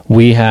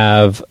 we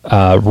have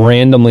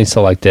randomly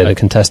selected a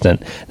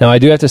contestant. Now, I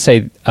do have to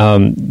say,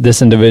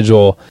 this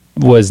individual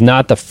was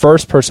not the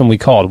first person we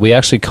called. We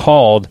actually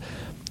called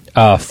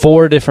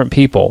 4 different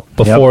people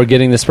before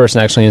getting this person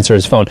actually answer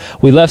his phone.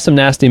 We left some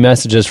nasty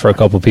messages for a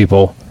couple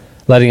people,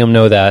 letting them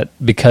know that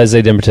because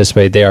they didn't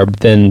participate, they are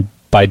then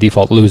by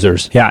default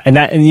losers. Yeah, and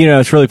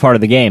it's really part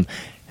of the game.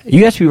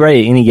 You have to be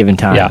ready at any given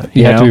time. Yeah,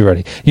 you have to be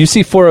ready. You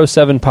see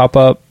 407 pop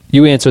up,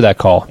 you answer that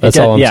call. That's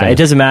all I'm saying. Yeah, it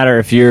doesn't matter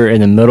if you're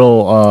in the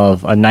middle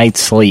of a night's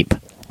sleep.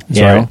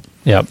 Right.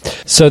 Yeah.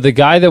 So the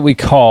guy that we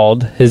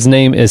called, his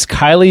name is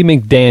Kylie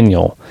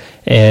McDaniel,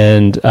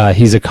 and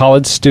he's a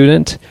college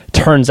student.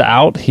 Turns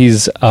out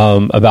he's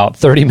about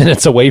 30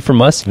 minutes away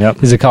from us. Yep.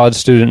 He's a college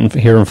student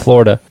here in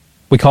Florida.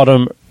 We called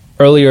him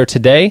earlier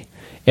today,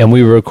 and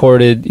we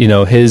recorded,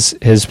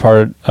 his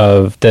part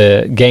of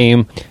the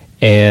game,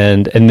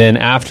 and then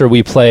after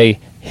we play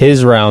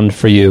his round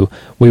for you,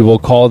 we will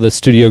call the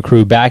studio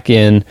crew back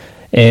in,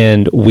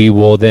 and we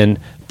will then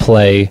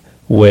play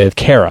with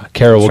Kara.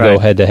 Kara will go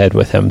head-to-head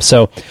with him.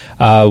 So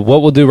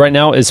what we'll do right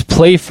now is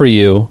play for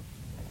you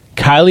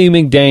Kylie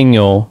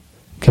McDaniel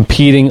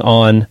competing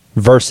on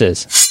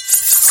Versus.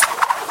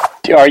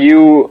 Are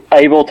you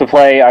able to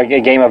play a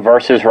game of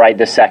Versus right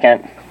this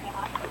second?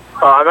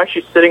 I'm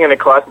actually sitting in a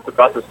class that's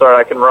about to start.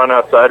 I can run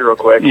outside real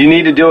quick. You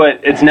need to do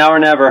it. It's now or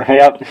never.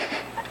 Yep.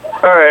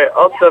 All right,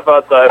 I'll step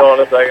outside. Hold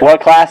on a second.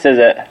 What class is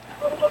it?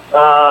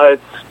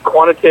 It's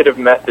quantitative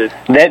methods.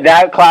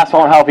 That class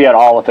won't help you at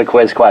all with the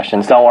quiz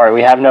questions. Don't worry.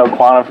 We have no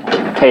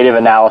quantitative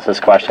analysis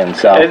questions.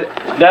 So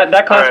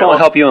that class won't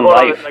help you in life.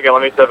 Hold on a second.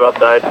 Let me step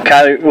outside.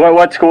 Kylie,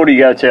 what school do you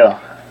go to?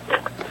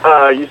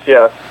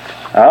 UCF.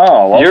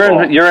 Oh,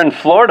 well, you're in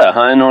Florida,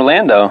 huh? In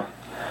Orlando.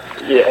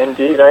 Yeah,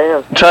 indeed I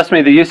am. Trust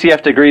me, the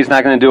UCF degree is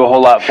not going to do a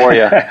whole lot for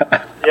you.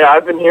 Yeah,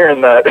 I've been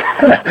hearing that.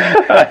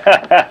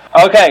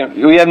 Okay,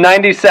 we have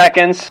 90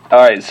 seconds. All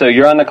right, so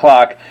you're on the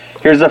clock.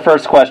 Here's the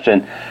first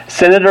question.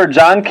 Senator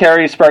John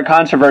Kerry sparked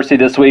controversy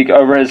this week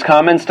over his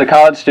comments to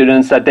college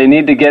students that they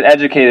need to get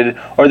educated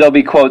or they'll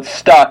be, quote,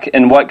 stuck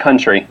in what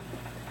country?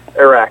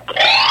 Iraq.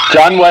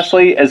 John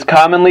Wesley is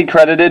commonly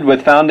credited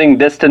with founding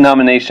this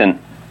denomination.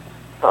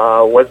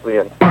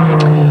 Wesleyan.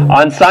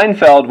 On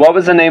Seinfeld, what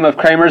was the name of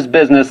Kramer's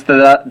business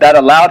that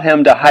allowed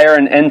him to hire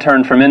an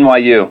intern from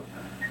NYU?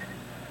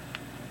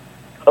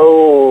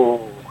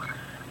 Oh,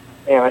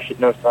 man, I should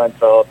know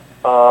Seinfeld.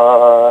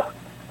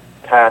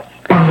 Pass.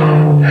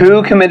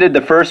 Who committed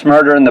the first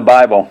murder in the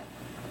Bible?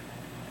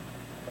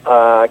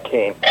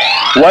 Cain.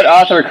 What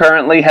author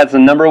currently has the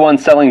 #1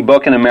 selling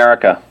book in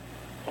America?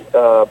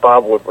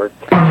 Bob Woodward.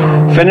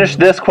 Finish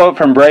this quote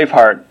from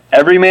Braveheart.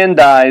 Every man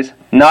dies,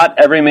 not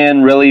every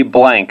man really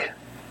blank.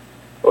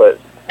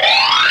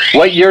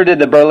 What year did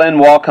the Berlin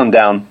Wall come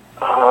down?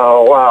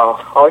 Oh, wow.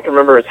 All I can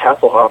remember is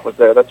Hasselhoff was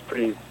there. That's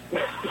pretty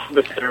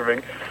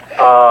disturbing.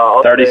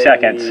 30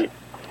 seconds.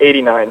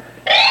 89.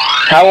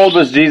 How old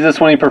was Jesus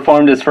when he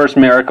performed his first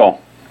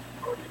miracle?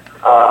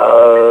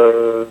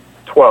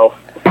 12.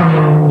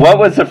 What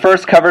was the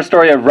first cover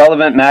story of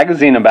Relevant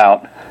magazine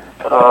about?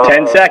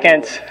 10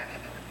 seconds.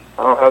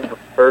 I don't have the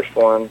first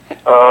one.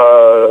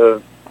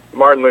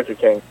 Martin Luther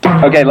King.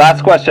 Okay,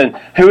 last question.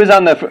 Who is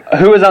on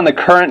the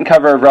current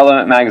cover of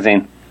Relevant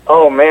magazine?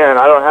 Oh man,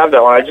 I don't have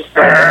that one. I just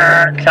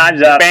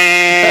time's up.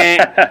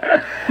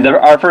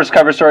 Our first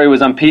cover story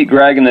was on Pete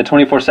Gregg and the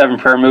 24/7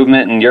 prayer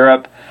movement in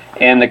Europe,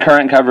 and the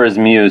current cover is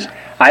Muse.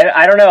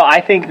 I don't know.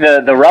 I think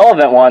the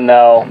relevant one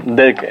though,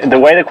 the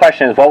way the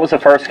question is, what was the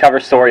first cover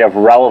story of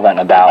Relevant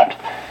about?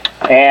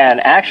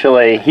 And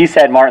actually, he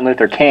said Martin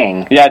Luther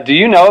King. Yeah, do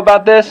you know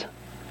about this?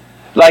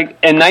 Like,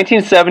 in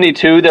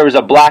 1972, there was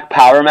a Black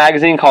Power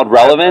magazine called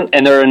Relevant,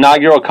 and their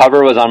inaugural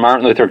cover was on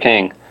Martin Luther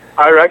King.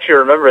 I actually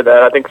remember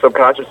that. I think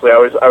subconsciously I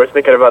was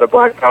thinking about a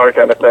Black Power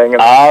kind of thing.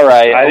 And all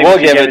right, we'll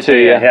give it to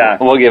you. Yeah,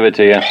 we'll give it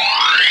to you.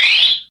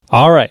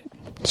 All right,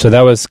 so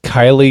that was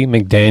Kylie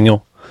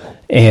McDaniel,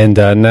 and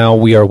now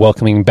we are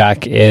welcoming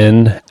back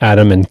in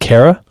Adam and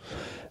Kara.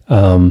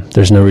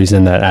 There's no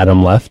reason that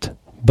Adam left,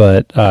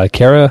 but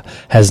Kara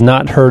has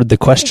not heard the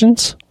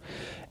questions,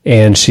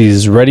 and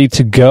she's ready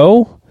to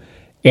go.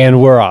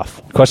 And we're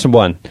off. Question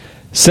 1.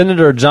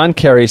 Senator John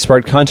Kerry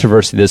sparked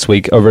controversy this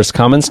week over his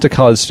comments to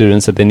college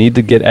students that they need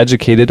to get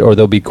educated or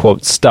they'll be,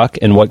 quote, stuck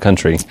in what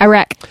country?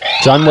 Iraq.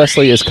 John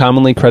Wesley is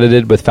commonly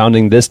credited with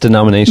founding this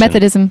denomination.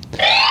 Methodism.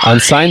 On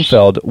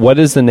Seinfeld, what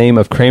is the name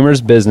of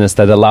Kramer's business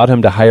that allowed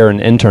him to hire an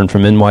intern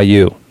from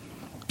NYU?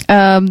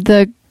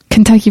 The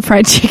Kentucky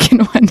Fried Chicken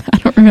one. I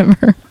don't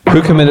remember.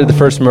 Who committed the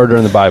first murder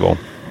in the Bible?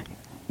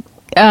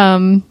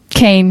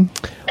 Cain.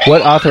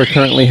 What author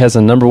currently has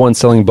a #1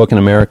 selling book in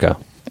America?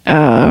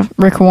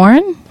 Rick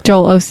Warren?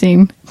 Joel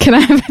Osteen. Can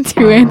I have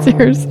 2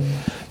 answers?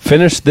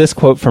 Finish this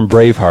quote from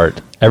Braveheart.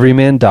 Every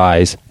man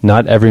dies,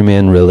 not every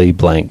man really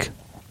blank.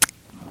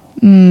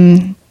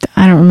 I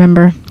don't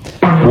remember.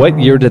 What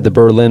year did the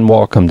Berlin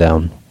Wall come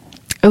down?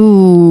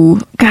 Ooh,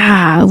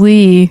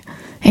 golly.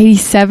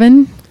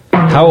 87?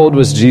 How old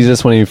was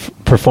Jesus when he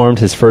performed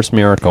his first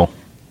miracle?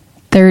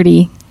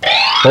 30.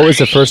 What was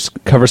the first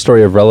cover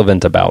story of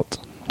Relevant about?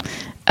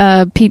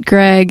 Pete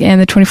Gregg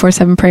and the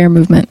 24/7 prayer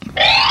movement.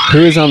 Who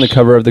is on the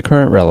cover of the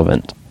current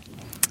Relevant?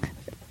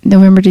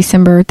 November,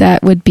 December.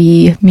 That would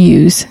be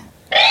Muse.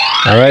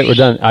 All right, we're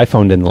done. I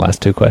phoned in the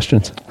last 2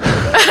 questions.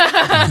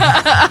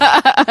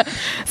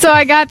 So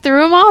I got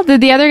through them all?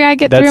 Did the other guy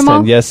get through them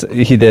all? Yes,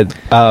 he did.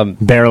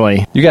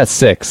 Barely. You got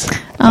 6.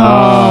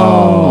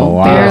 Oh,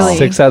 wow. Barely.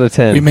 6 out of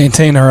 10. We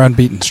maintain our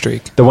unbeaten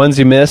streak. The ones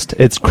you missed,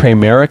 it's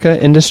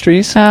Kramerica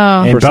Industries.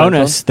 Oh. And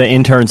bonus, the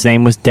intern's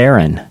name was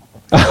Darren.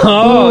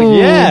 Oh, Ooh.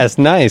 yes,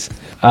 nice.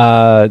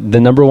 The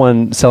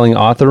 #1 selling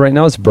author right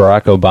now is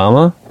Barack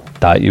Obama.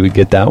 Thought you would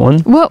get that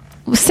one. Well,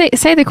 say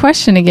the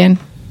question again.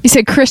 You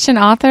said Christian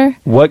author?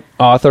 What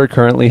author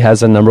currently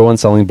has a #1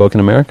 selling book in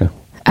America?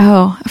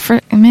 Oh,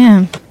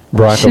 man.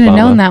 Barack Should Obama have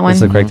known that one. is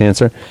the correct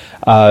answer.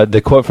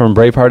 The quote from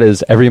Braveheart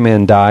is, "Every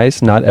man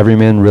dies, not every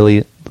man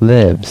really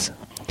lives."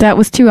 That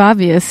was too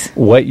obvious.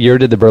 What year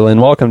did the Berlin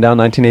Wall come down?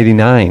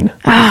 1989.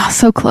 Ah,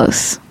 so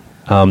close.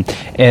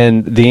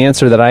 And the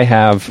answer that I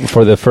have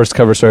for the first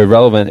cover story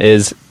relevant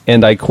is,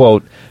 and I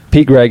quote,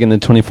 Pete Gregg in the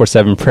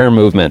 24/7 prayer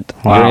movement.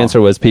 Wow. Your answer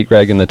was Pete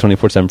Gregg in the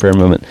 24/7 prayer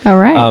movement. All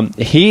right.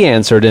 He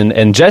answered,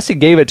 and Jesse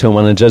gave it to him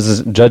on a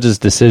judge's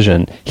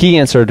decision. He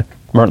answered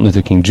Martin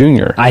Luther King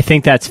Jr. I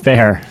think that's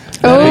fair.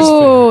 That's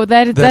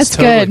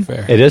totally good.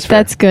 fair. It is fair.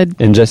 That's good.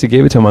 And Jesse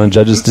gave it to him on a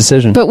judge's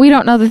decision. But we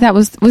don't know that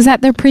was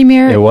that their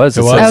premiere? It was.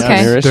 It It's was. a Okay.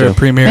 premiere Their issue.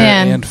 premiere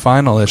Man. and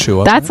final issue.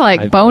 Wasn't That's it? like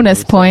I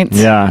bonus believe so. points.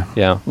 Yeah.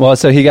 Yeah. Well,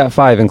 so he got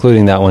 5,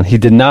 including that one. He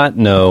did not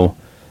know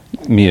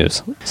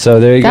Muse. So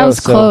there you go. That was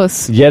So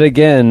close. Yet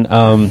again,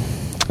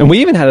 and we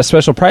even had a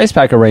special prize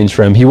pack arranged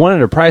for him. He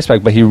wanted a prize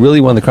pack, but he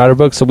really won the Crowder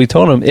book. So we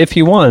told him if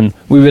he won,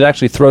 we would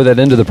actually throw that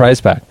into the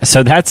prize pack.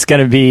 So that's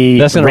going to be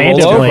That's gonna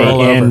randomly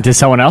roll over. into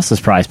someone else's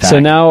prize pack. So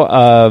now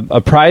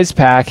a prize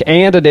pack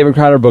and a David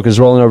Crowder book is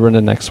rolling over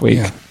into next week.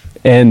 Yeah.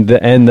 And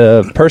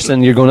the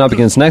person you're going up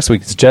against next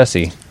week is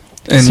Jesse.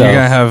 And So- you're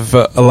gonna have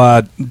a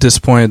lot of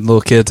disappointed little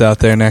kids out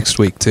there next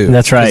week too.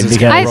 That's right, It's because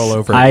gonna roll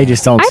over. I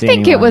just don't I see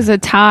think it anyone. was a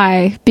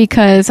tie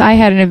because I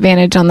had an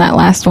advantage on that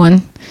last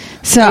one.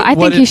 So I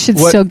think he should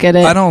still get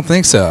it. I don't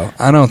think so.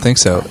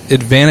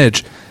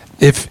 Advantage.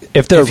 If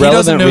they're if he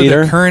doesn't relevant know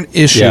reader, the current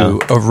issue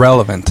yeah. of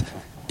relevant,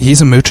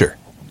 he's a moocher.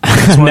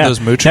 He's one of those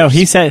moochers. No,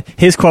 he said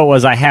his quote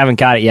was, "I haven't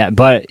got it yet,"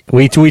 but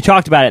we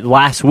talked about it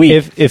last week.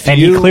 If and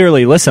he you-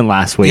 clearly listened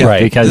last week,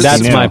 Right. because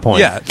That's he knew. my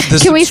point. Yeah. the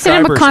Can we send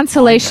him a subscribers-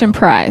 consolation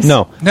prize?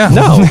 No. No.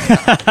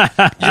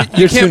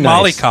 You're You can't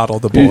mollycoddle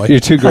the boy. You're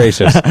too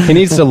gracious. He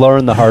needs to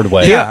learn the hard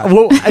way. Yeah.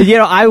 Well,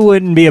 I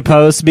wouldn't be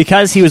opposed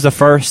because he was the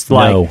first.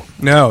 Like,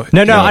 No.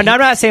 No. I'm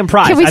not saying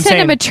prize. Can we I'm send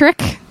saying, him a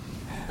trick?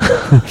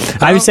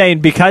 I'm saying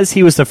because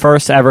he was the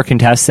first ever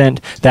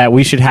contestant that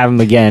we should have him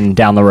again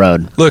down the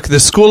road. Look, the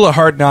School of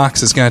Hard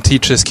Knocks is going to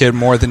teach this kid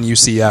more than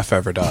UCF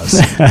ever does.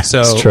 So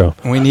It's true.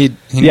 He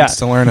needs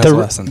to learn his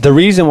lesson. The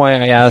reason why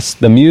I asked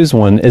the Muse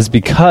one is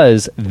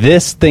because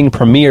this thing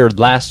premiered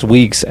last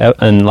week's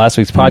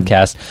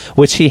podcast,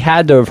 which he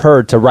had to have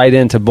heard to write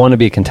in to want to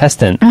be a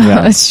contestant.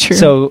 That's true.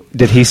 So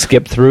did he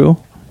skip through?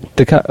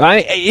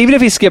 Even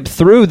if he skipped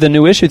through the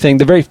new issue thing,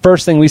 the very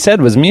first thing we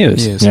said was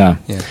Muse. Yes.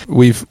 Yeah.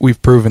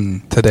 We've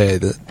proven today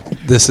that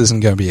this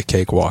isn't going to be a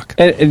cakewalk.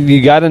 And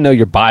you got to know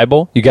your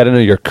Bible. You got to know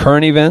your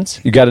current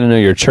events. You got to know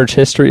your church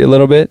history a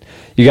little bit.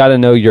 You got to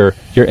know your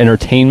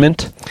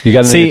entertainment. You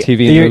got to know your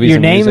TV and movies you're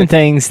and naming music.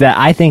 things that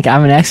I think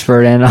I'm an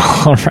expert in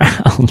all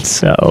around.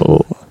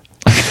 So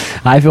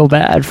I feel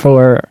bad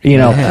for we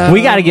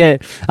got to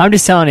get. I'm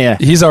just telling you,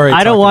 He's already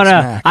I don't talking want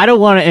smack. to. I don't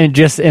want to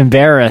just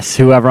embarrass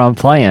whoever I'm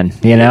playing.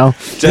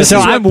 This is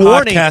I'm what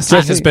warning.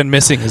 podcasting has been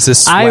missing is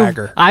this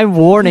swagger. I'm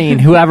warning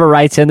whoever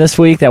writes in this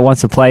week that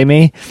wants to play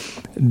me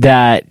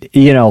that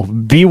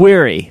be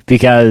wary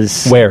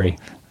because Wary.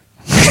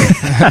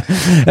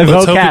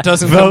 Let's hope it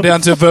doesn't come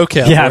down to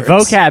vocab. Yeah,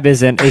 words. vocab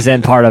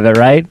isn't part of it,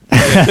 right?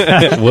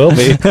 It will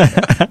be.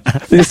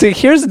 You see,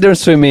 here's the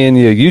difference between me and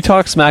you. You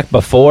talk smack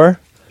before.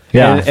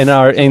 Yeah.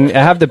 and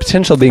have the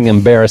potential of being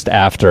embarrassed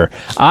after.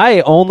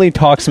 I only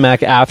talk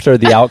smack after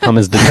the outcome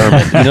is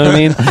determined. You know what I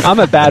mean? I'm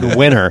a bad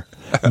winner,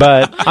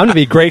 but I'm going to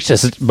be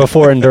gracious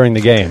before and during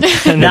the game.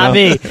 Not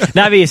me.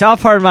 It's all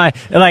part of my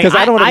Because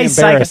I don't want to be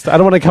embarrassed. I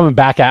don't want to come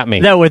back at me.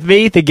 No, with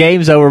me, the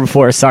game's over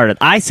before it started.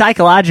 I've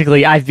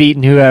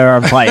beaten whoever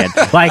I'm playing.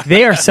 Like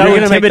they are so You're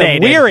gonna make them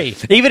intimidated. weary.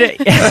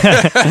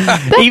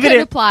 That could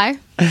apply.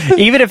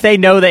 Even if they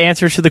know the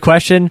answers to the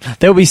question,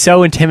 they'll be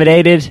so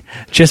intimidated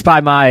just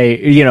by my,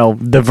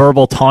 the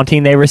verbal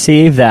taunting they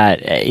receive that,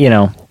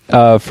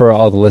 For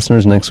all the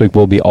listeners, next week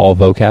will be all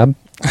vocab.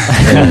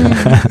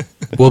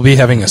 We'll be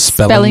having a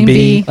spelling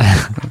bee.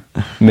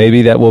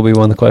 Maybe that will be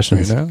one of the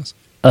questions. Who knows?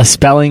 a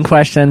spelling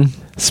question.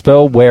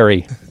 Spell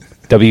wary.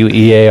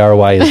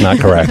 W-E-A-R-Y is not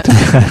correct.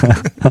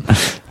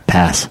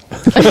 Pass.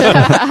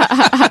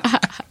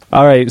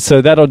 All right,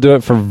 so that'll do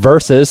it for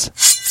Versus.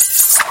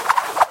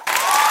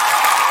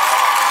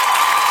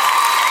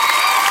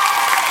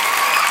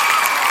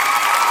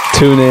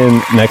 Tune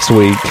in next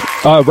week.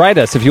 Write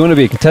us. If you want to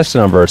be a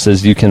contestant on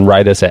Versus, you can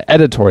write us at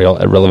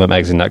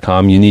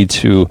editorial@relevantmagazine.com. You need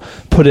to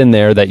put in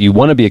there that you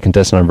want to be a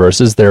contestant on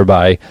Versus,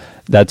 thereby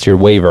that's your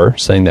waiver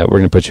saying that we're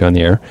going to put you on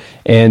the air.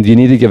 And you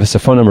need to give us a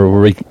phone number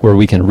where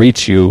we can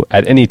reach you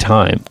at any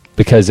time,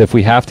 because if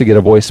we have to get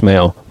a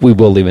voicemail, we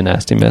will leave a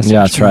nasty message.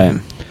 Yeah, that's right.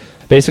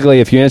 Basically,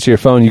 if you answer your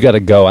phone, you got to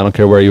go. I don't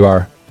care where you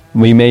are.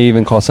 We may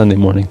even call Sunday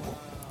morning.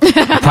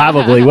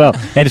 Probably will.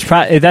 And it's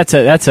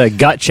that's a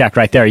gut check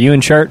right there. Are you in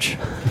church?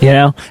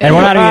 And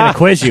we're not even going to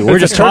quiz you. We're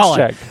It's a just church calling.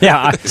 check.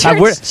 Yeah,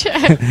 Church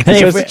check.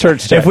 Hey, It's a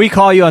church check. If we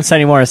call you on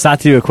Sunday morning, it's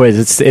not to do a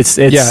quiz. It's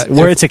Yeah,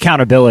 it's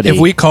accountability. If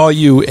we call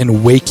you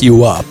and wake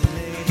you up,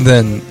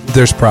 then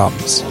there's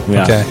problems.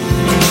 Yeah. Okay. But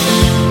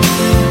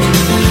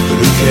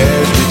who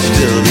cares? We'd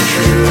still be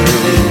true.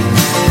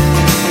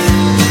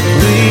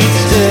 We'd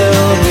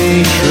still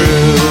be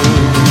true.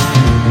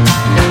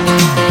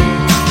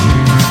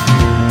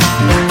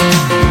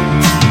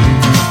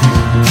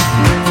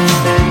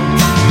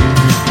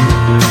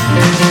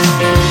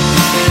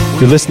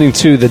 listening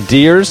to The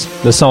Deers.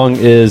 The song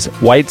is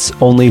Whites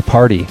Only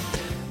Party.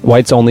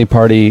 Whites Only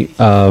Party,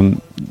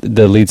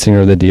 the lead singer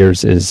of The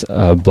Deers is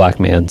a black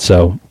man,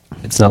 so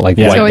it's not like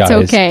white so guys.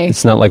 it's okay.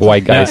 It's not like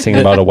white guys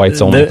singing about a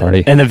whites only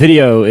party. And the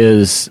video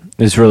is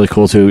really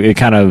cool too. It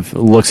kind of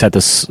looks at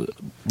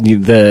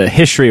the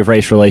history of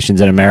race relations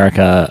in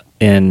America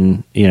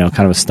in kind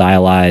of a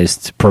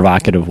stylized,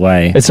 provocative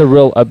way. It's a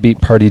real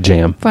upbeat party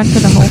jam. Fun for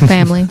the whole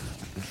family.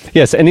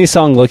 Yes, any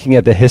song looking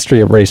at the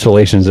history of race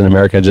relations in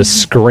America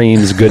just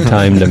screams good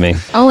time to me.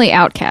 Only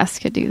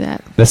Outkast could do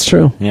that. That's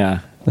true. Yeah.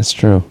 That's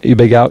true. You a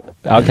big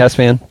Outkast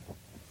fan?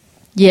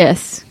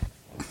 Yes.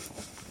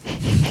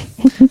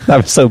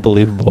 That was so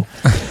believable.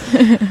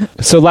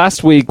 So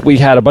last week we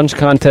had a bunch of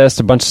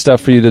contests, a bunch of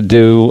stuff for you to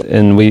do,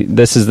 and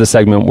this is the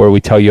segment where we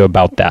tell you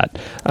about that.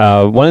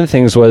 One of the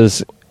things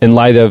was, in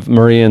light of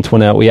Marie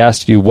Antoinette, we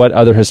asked you what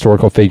other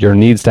historical figure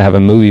needs to have a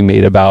movie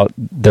made about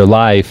their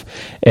life,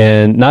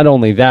 and not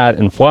only that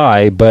and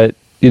why, but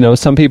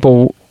some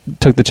people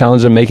took the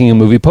challenge of making a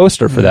movie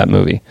poster for that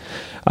movie.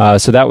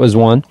 So that was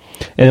one.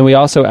 And then we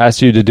also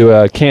asked you to do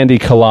a candy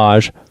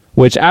collage,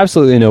 which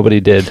absolutely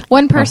nobody did.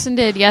 One person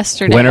did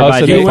yesterday. Winner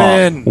by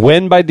default.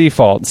 Win by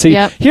default. See,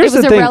 Yep. here's it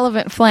was the a thing.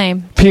 relevant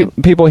flame.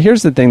 People,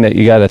 here's the thing that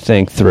you got to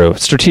think through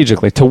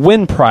strategically. To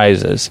win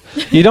prizes,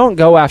 you don't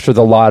go after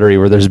the lottery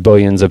where there's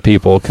billions of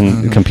people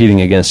competing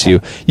against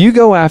you. You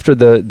go after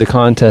the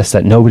contest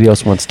that nobody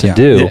else wants to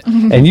do,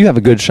 and you have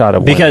a good shot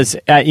of winning. Because,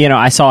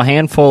 I saw a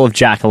handful of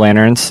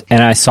jack-o'-lanterns,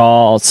 and I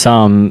saw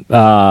some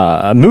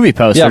movie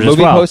posters as well.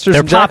 movie posters They're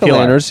and popular.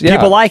 jack-o'-lanterns. Yeah.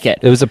 People like it.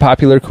 It was a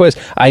popular quiz.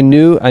 I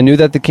knew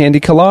that the candy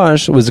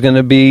collage was going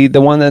to be the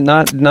one that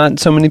not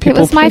so many people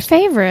It was my posted.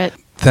 favorite.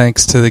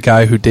 Thanks to the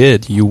guy who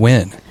did, you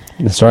win.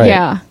 That's right.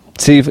 Yeah.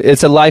 See,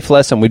 it's a life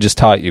lesson we just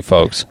taught you,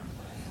 folks.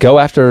 Go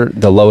after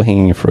the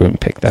low-hanging fruit and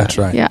pick that. That's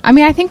right. Yeah, I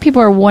mean, I think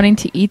people are wanting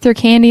to eat their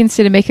candy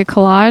instead of make a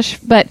collage.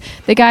 But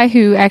the guy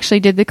who actually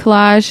did the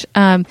collage,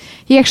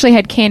 he actually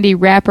had candy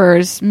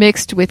wrappers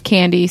mixed with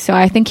candy, so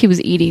I think he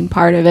was eating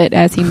part of it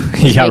as he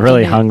He got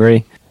really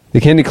hungry. The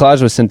candy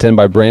collage was sent in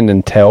by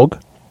Brandon Telg,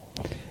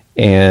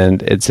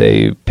 and it's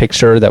a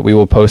picture that we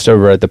will post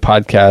over at the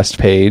podcast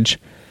page.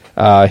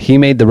 He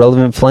made the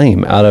relevant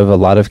flame out of a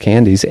lot of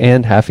candies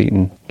and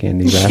half-eaten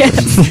candy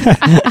wrappers.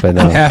 But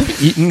no.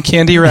 Half-eaten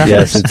candy wrappers?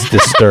 Yes, it's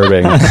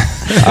disturbing.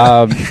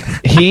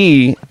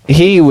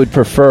 He would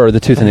prefer the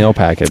tooth and nail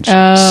package.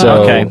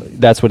 So Okay.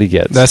 that's what he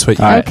gets. That's what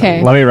you All right,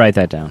 Okay. let me write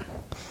that down.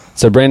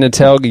 So Brandon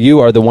Telg, you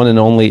are the one and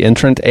only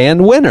entrant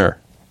and winner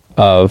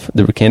of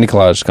the Candy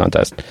Collage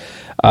contest.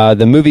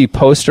 The movie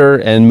poster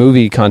and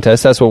movie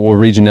contest, that's what we'll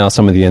read you now,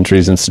 some of the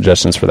entries and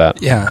suggestions for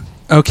that. Yeah.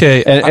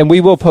 Okay. And we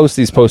will post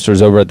these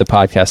posters over at the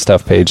podcast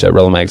stuff page at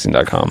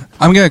relomagazine.com.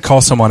 I'm going to call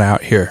someone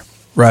out here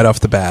right off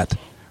the bat.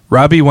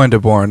 Robbie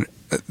Wendeborn,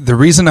 the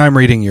reason I'm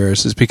reading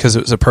yours is because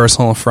it was a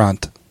personal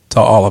affront to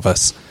all of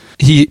us.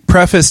 He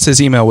prefaced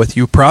his email with,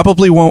 "You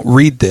probably won't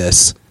read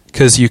this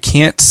because you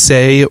can't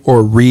say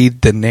or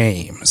read the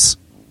names."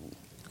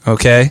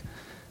 Okay?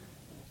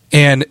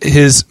 And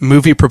his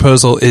movie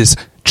proposal is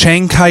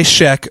Chiang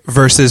Kai-shek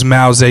versus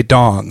Mao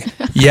Zedong.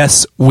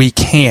 Yes, we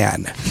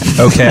can.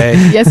 Okay?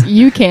 Yes,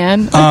 you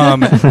can.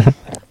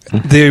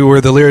 They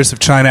were the leaders of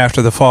China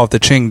after the fall of the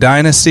Qing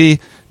dynasty.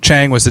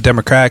 Chiang was the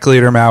democratic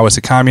leader, Mao was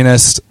a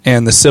communist,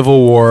 and the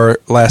Civil War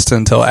lasted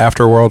until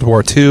after World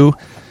War II.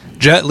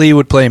 Jet Li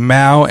would play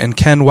Mao, and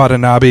Ken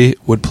Watanabe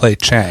would play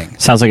Chiang.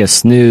 Sounds like a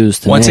snooze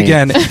to Once me.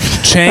 again,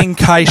 Chiang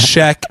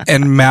Kai-shek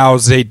and Mao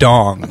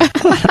Zedong.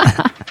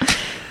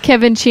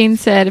 Kevin Sheen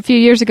said, a few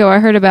years ago I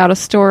heard about a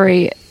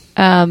story,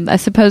 a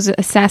supposed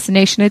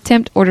assassination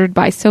attempt ordered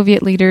by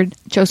Soviet leader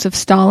Joseph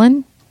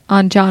Stalin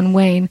on John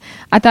Wayne.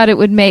 I thought it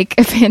would make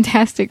a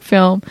fantastic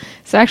film,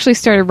 so I actually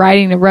started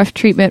writing a rough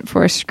treatment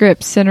for a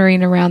script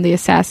centering around the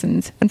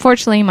assassins.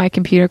 Unfortunately, my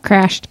computer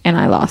crashed and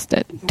I lost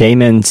it.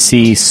 Damon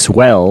C.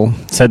 Swell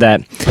said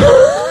that.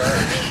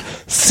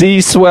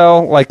 Sea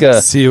swell like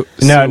a...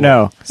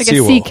 No. Like a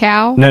sea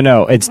cow?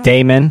 No, it's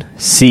Damon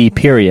C.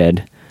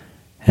 period,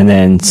 and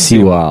then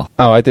Sewell.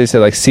 Oh, I thought you said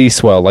like sea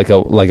swell, like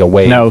a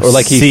wave. No, or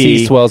like he sea.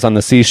 sea swells on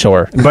the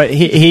seashore. But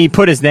he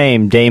put his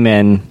name,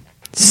 Damon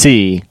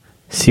C.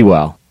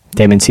 Sewell.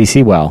 Damon C.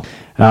 Sewell.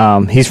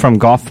 He's from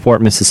Gulfport,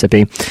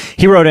 Mississippi.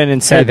 He wrote in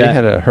and Hey, said they that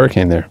had a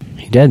hurricane there.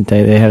 he did.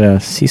 They had a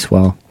sea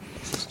swell.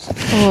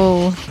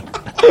 Oh.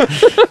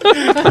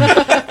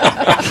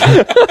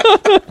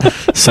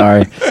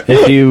 Sorry.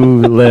 If you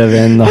live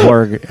in the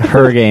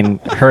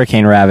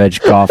hurricane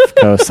ravaged Gulf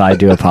Coast, I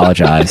do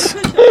apologize.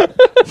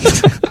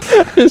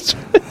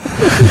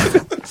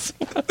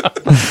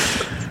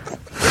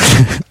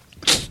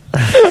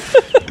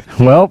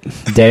 Well,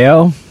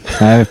 Deo,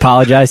 I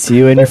apologize to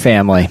you and your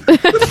family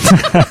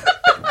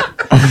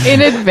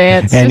In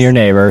advance. and your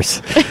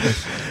neighbors.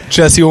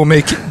 Jesse will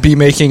be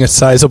making a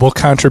sizable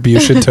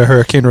contribution to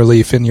hurricane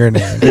relief in your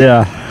name.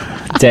 Yeah.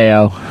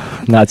 Deo,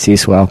 not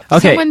Seaswell.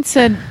 Okay. Someone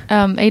said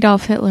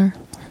Adolf Hitler.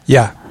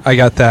 Yeah, I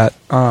got that.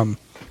 I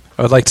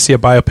would like to see a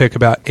biopic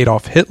about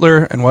Adolf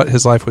Hitler and what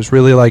his life was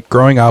really like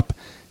growing up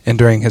and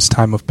during his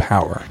time of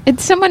power. Did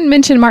someone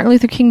mention Martin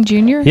Luther King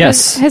Jr.?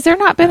 Yes. Has there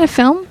not been a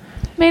film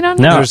made on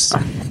No. him? There's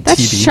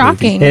That's TV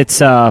shocking. movie. It's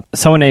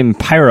someone named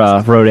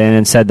Pyra wrote in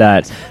and said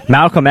that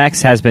Malcolm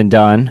X has been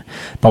done.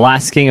 The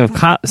Last King of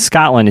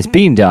Scotland is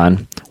being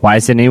done. Why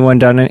hasn't anyone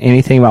done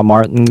anything about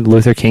Martin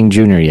Luther King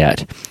Jr.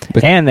 yet?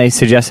 And they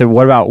suggested,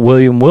 what about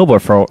William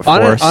Wilberforce?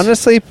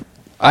 Honestly,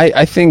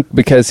 I think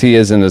because he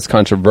isn't as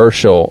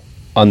controversial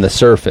on the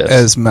surface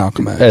As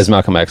Malcolm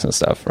X. and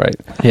stuff, right?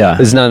 Yeah.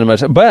 It's not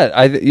much. But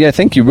I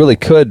think you really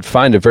could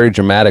find a very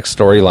dramatic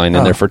storyline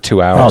in there for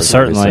 2 hours. Oh,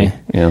 certainly. obviously.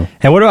 Yeah.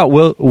 And what about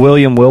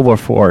William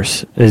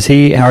Wilberforce? Is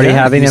he already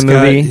having a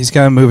movie? He's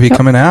got a movie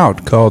coming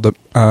out called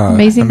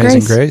Amazing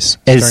Grace,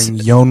 Is- starring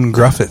Jon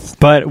Griffith.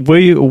 But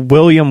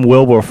William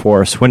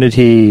Wilberforce, when did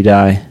he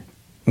die?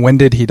 When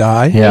did he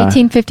die? Yeah.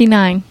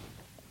 1859.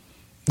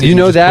 Do you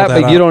know just that,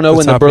 pull but you don't know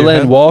when the top of your Berlin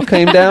head? Wall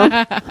came down?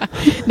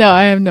 No,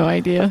 I have no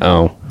idea.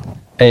 Oh.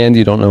 And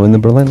you don't know when the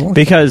Berlin Wall?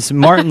 Because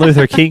Martin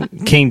Luther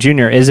King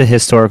Jr. is a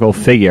historical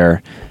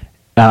figure,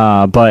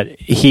 but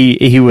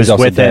he was He's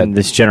also within dead.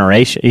 this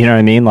generation. You know what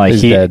I mean? Like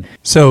He's dead.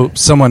 So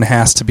someone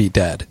has to be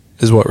dead,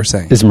 is what we're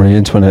saying. Is Marie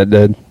Antoinette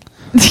dead?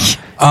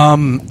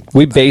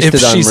 We based If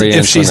it on she's Marie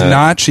if she's Antoinette.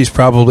 not, she's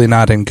probably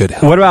not in good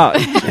health. What about?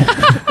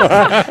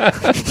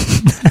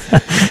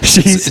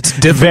 She's It's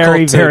difficult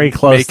very, to very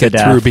close make to it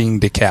death. through being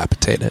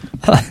decapitated.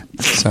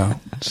 So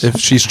if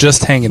she's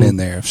just hanging in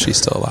there, if she's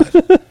still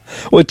alive.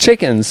 Well,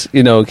 chickens,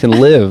 can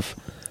live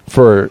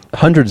for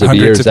hundreds of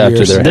Hundreds years of after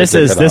years. their heads This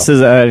are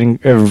is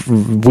cut off.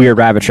 a weird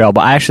rabbit trail,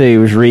 but I actually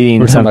was reading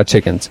We're talking some. about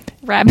chickens,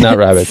 Rabbits. not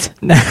rabbits.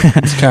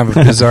 It's kind of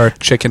a bizarre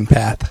chicken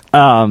path.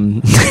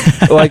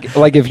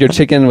 like if your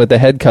chicken with the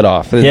head cut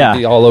off, it'd Yeah.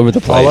 be all over the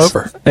place. All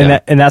over.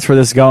 And that's where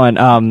this is going.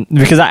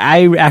 Because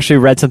I actually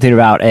read something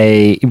about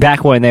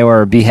back when they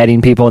were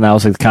beheading people, and that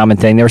was like the common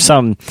thing. There was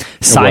some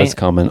It was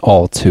common,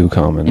 all too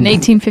common. In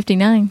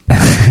 1859.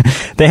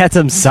 they had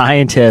some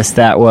scientist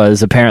that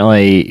was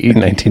apparently in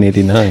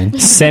 1989.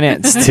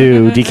 sentenced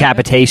to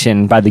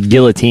decapitation by the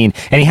guillotine,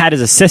 and he had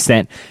his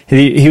assistant.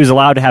 He was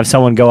allowed to have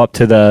someone go up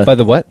to By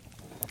the what?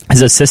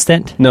 his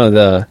assistant. No,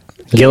 the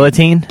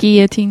Guillotine.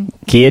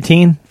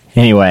 Guillotine.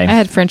 Anyway, I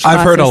had French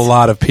I've heard a classes.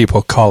 lot of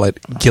people call it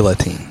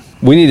guillotine.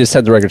 we need to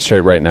set the record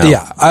straight right now.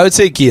 Yeah, I would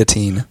say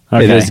guillotine.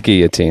 okay. It is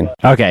guillotine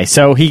Okay,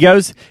 so he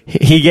goes.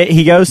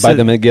 He goes by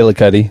to the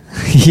McGillicuddy.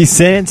 he's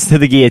sentenced to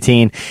the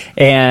guillotine,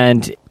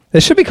 and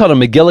It should be called a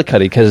McGillicuddy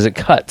because it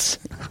cuts.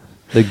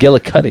 The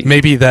Gillicuddy.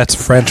 Maybe that's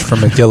French for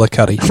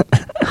McGillicuddy.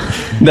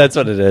 That's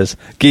what it is.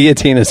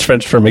 Guillotine is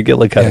French for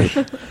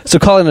McGillicuddy. So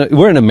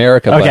we're in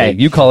America, buddy. okay,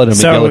 You call it a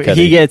so McGillicuddy.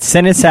 he gets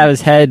sentenced to have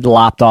his head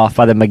lopped off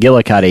by the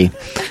McGillicuddy,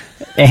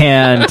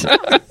 and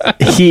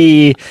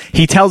he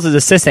tells his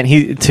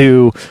assistant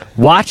to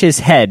watch his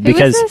head Who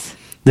because is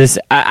this?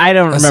 I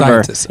don't A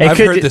remember. scientist. I've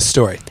heard this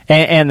story.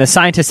 And the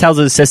scientist tells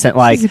his assistant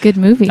like This is a good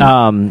movie.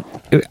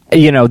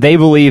 they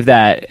believe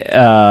that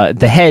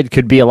the head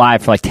could be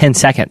alive for like 10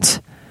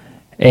 seconds.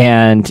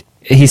 And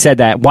he said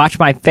that, watch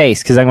my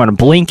face because I'm going to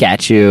blink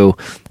at you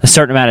a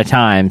certain amount of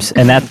times,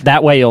 and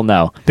that way you'll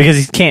know. Because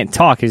he can't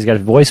talk. He's got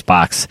his voice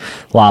box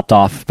lopped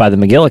off by the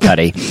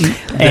McGillicuddy.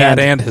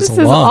 And his This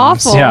is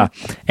lungs. awful. Yeah.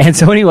 And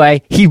so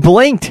anyway, he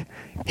blinked.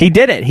 He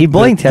did it. He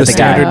blinked The at the guy.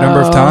 standard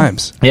number of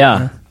times.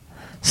 Yeah.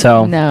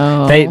 So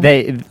No.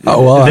 they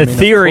Oh, well, I the mean, of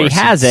theory course,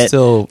 has it's it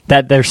still-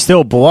 that there's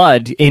still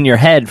blood in your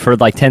head for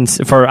like 10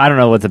 for I don't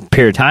know what the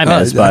period of time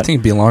is, I but think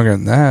it'd be longer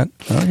than that.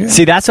 Okay.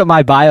 see, that's what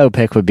my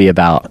biopic would be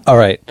about. All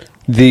right.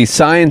 The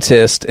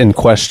scientist in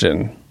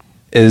question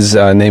is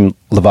named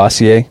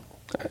Lavoisier,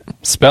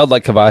 spelled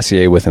like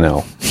Cavassier with an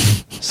L.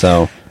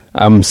 So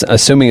I'm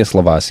assuming it's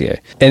Lavoisier.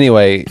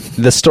 Anyway,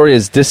 the story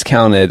is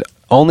discounted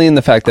only in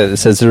the fact that it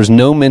says there's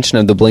no mention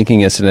of the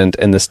blinking incident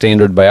in the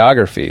standard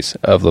biographies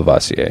of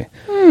Lavoisier.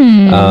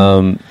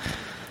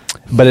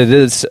 But it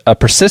is a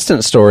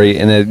persistent story,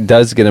 and it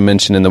does get a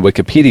mention in the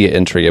Wikipedia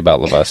entry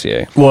about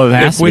Lavoisier. Well, it If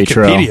has to be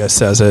true. Wikipedia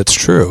says it's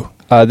true.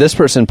 This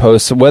person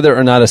posts, whether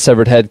or not a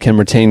severed head can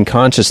retain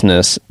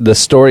consciousness, the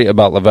story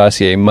about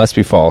Lavoisier must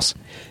be false.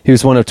 He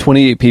was one of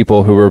 28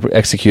 people who were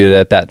executed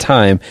at that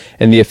time,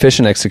 and the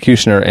efficient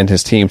executioner and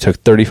his team took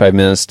 35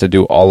 minutes to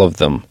do all of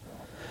them.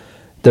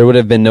 There would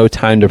have been no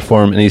time to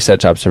perform any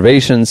such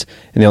observations,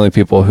 and the only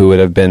people who would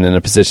have been in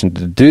a position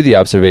to do the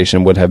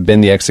observation would have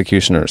been the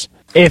executioners.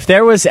 If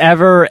there was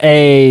ever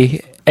a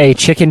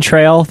chicken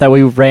trail that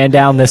we ran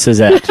down, this is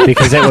it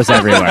because it was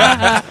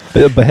everywhere.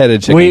 A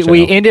beheaded chicken we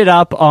trail. ended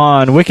up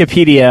on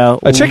Wikipedia.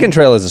 A chicken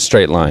trail is a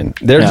straight line.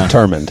 They're Yeah.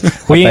 determined.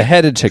 We- A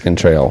beheaded chicken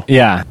trail.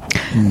 Yeah.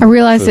 I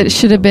realized it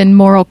should have been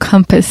moral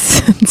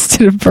compass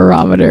instead of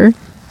barometer.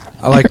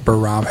 I like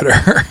barometer.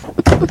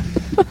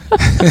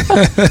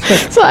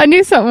 So I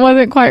knew something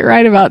wasn't quite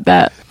right about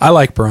that. I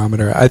like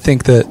barometer. I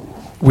think that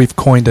we've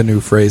coined a new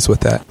phrase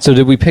with that. So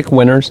did we pick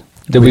winners?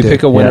 Did We we did,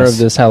 pick a winner yes. of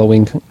this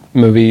Halloween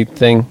movie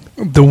thing?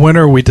 The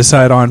winner we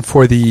decide on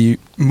for the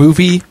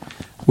movie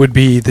would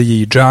be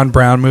the John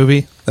Brown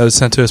movie that was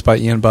sent to us by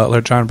Ian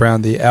Butler. John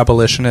Brown, the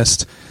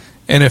abolitionist.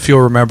 And if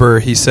you'll remember,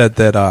 he said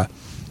that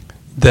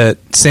that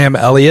Sam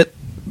Elliott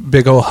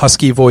big old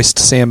husky-voiced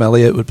Sam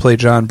Elliott would play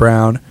John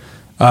Brown.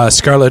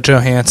 Scarlett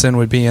Johansson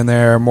would be in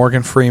there.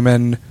 Morgan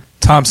Freeman,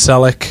 Tom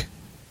Selleck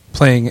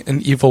playing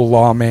an evil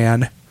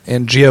lawman,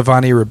 and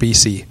Giovanni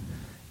Ribisi.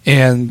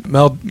 And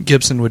Mel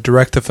Gibson would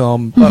direct the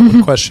film, but with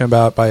a question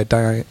about by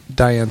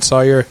Diane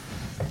Sawyer,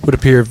 would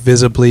appear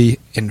visibly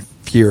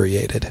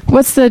infuriated.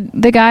 What's the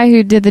guy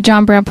who did the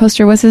John Brown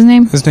poster? What's his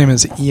name? His name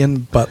is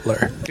Ian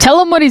Butler.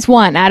 Tell him what he's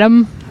won,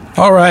 Adam.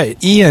 All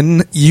right,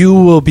 Ian, you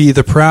will be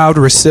the proud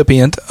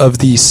recipient of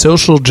the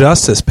Social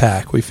Justice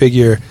Pack. We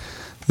figure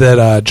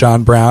that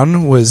John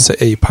Brown was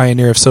a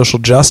pioneer of social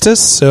justice,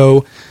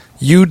 so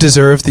you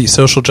deserve the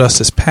Social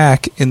Justice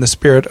Pack in the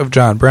spirit of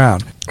John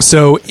Brown.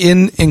 So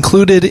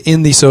included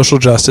in the Social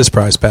Justice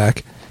Prize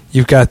Pack,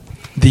 you've got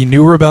the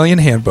New Rebellion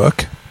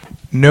Handbook,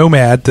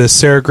 Nomad, the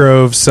Sarah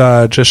Groves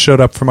Just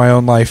Showed Up for My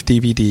Own Life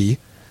DVD.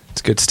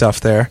 It's good stuff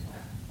there.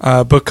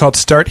 A book called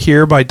Start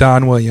Here by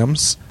Don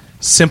Williams.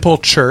 Simple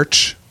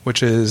Church,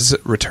 which is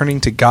Returning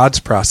to God's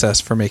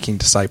Process for Making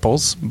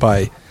Disciples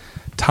by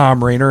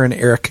Tom Rainer and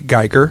Eric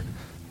Geiger.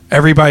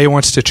 Everybody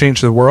Wants to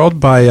Change the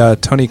World by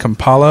Tony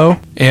Campolo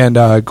and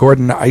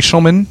Gordon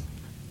Eichelman.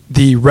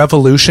 The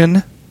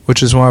Revolution,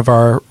 which is one of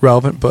our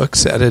relevant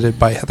books, edited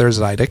by Heather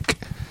Zidek.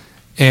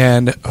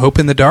 And Hope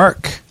in the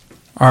Dark,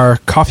 our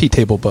coffee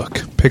table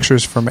book,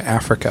 pictures from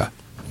Africa,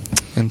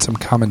 and some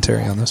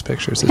commentary on those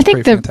pictures. It's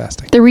pretty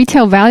fantastic. The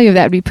retail value of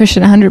that would be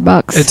pushing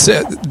 $100. It's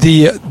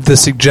the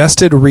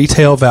suggested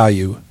retail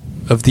value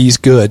of these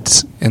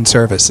goods and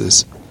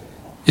services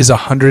is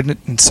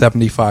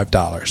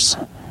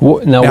 $175.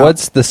 Now,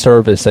 what's the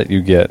service that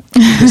you get?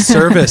 The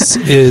service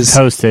is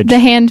postage. The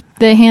hand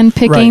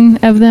picking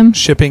of them.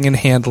 Shipping and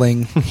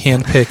handling,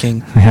 hand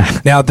picking.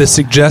 Now, the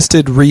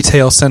suggested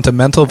retail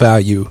sentimental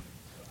value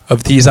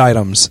of these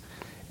items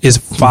is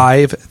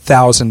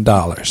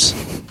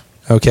 $5,000.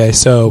 Okay,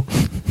 so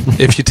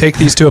if you take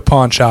these to a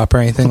pawn shop or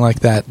anything like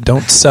that,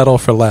 don't settle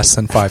for less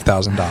than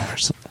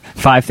 $5,000.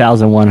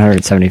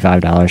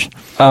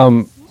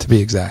 $5,175. To be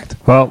exact.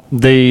 Well,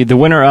 the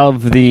winner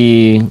of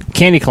the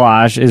Candy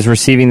Collage is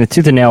receiving the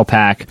Tooth and Nail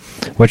pack,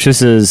 which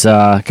this is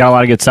got a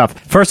lot of good stuff.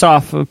 First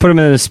off, put them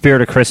in the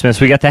spirit of Christmas.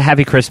 We got the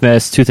Happy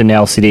Christmas Tooth and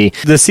Nail CD.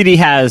 The CD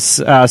has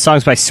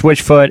songs by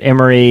Switchfoot,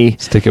 Emery.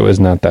 Stick It Was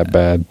Not That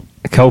Bad.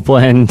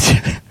 Copeland,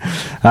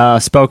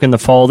 Spoke in the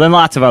Fold, and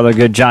lots of other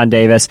good John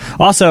Davis.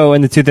 Also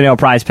in the Tooth and Nail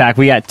prize pack,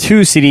 we got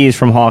 2 CDs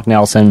from Hawk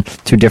Nelson,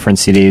 2 different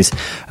CDs.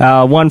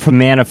 One from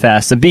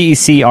Manifest, the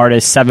BEC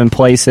artist, 7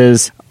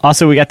 Places.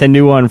 Also, we got the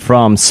new one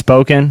from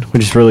Spoken,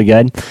 which is really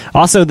good.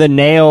 Also, the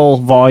Nail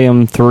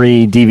Volume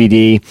 3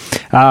 DVD.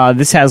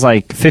 This has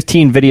like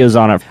 15 videos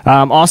on it.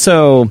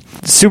 Also,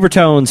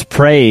 Supertones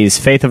Praise,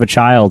 Faith of a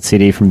Child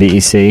CD from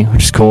BEC,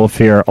 which is cool if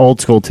you're an old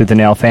school Tooth and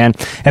Nail fan.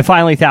 And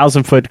finally,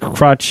 1,000 Foot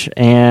Crutch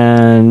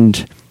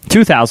and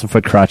 2,000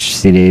 Foot Crutch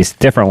CDs,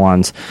 different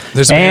ones.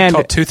 There's a band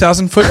called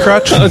 2,000 Foot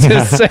Crutch? I was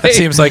going to say. It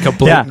seems like a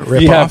blatant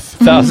ripoff.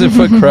 1,000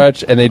 Foot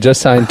Crutch, and they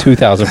just signed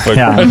 2,000 Foot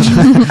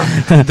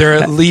Crutch. They're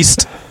at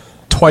least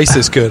twice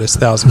as good as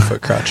 1,000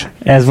 Foot Crutch.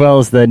 As well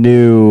as the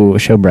new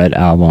Showbread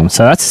album.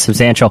 So that's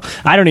substantial.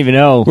 I don't even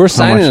know. We're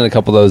signing a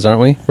couple of those, aren't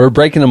we? We're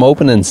breaking them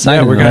open and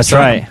signing them. That's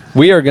right.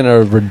 We are going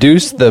to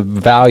reduce the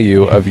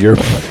value of your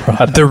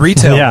product. The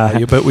retail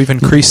value, but we've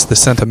increased the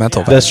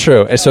sentimental value. That's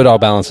true. So it all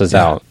balances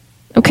out.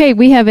 Okay,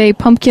 we have a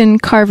pumpkin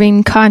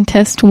carving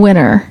contest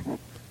winner.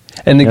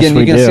 And again,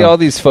 you can see all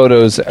these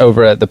photos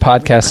over at the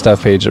podcast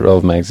stuff page at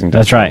relevantmagazine.com.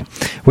 That's right.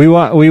 We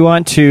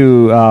want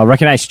to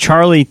recognize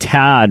Charlie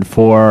Tad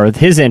for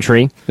his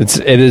entry.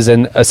 It is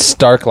a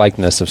stark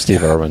likeness of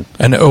Steve Irwin.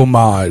 An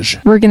homage.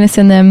 We're going to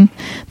send them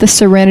the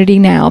Serenity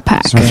Now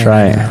pack. That's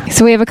right.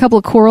 So we have a couple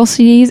of choral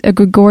CDs, a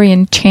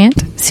Gregorian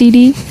chant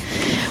CD.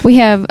 We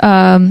have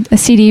a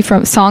CD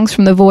from Songs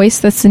from the Voice.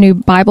 That's the new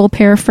Bible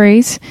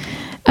paraphrase.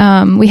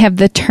 We have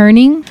The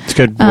Turning. It's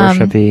good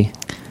worship-y.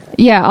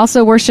 Yeah,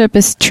 also Worship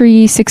is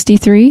Tree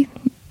 63,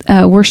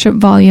 Worship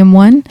Volume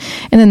 1.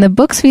 And then the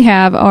books we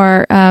have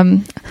are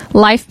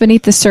Life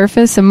Beneath the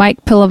Surface, a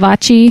Mike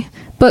Pilavachi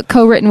book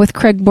co-written with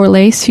Craig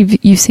Borlase, who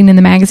you've seen in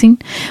the magazine.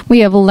 We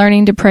have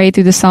Learning to Pray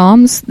Through the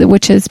Psalms,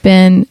 which has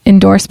been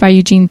endorsed by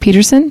Eugene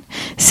Peterson.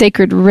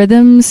 Sacred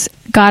Rhythms,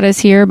 God Is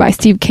Here by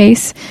Steve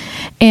Case.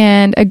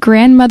 And a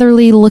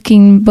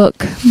grandmotherly-looking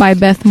book by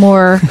Beth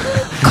Moore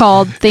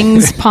called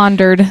Things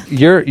Pondered.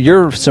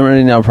 Your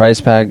Serenity Now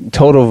price pack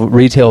total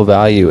retail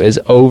value is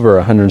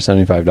over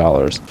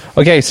 $175.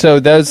 Okay, so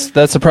that's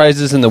the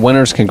prizes and the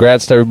winners.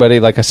 Congrats to everybody.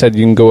 Like I said,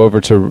 you can go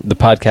over to the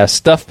podcast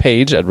stuff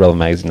page at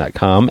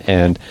relevantmagazine.com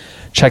and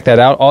check that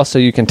out. Also,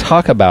 you can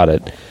talk about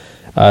it.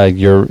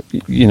 Do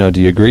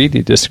you agree? Do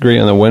you disagree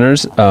on the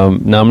winners?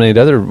 Nominate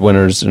other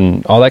winners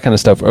and all that kind of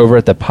stuff over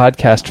at the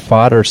podcast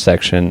fodder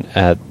section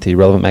at the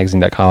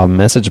relevantmagazine.com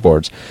message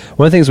boards.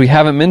 One of the things we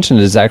haven't mentioned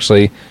is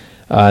actually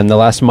in the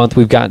last month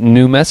we've gotten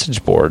new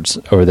message boards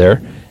over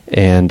there,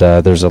 and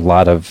there's a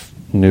lot of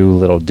new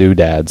little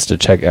doodads to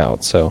check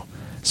out. So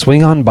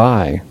swing on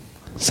by.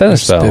 Send a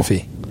spell.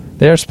 Spiffy.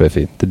 They are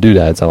spiffy. The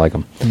doodads, I like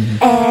them.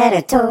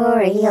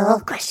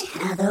 Editorial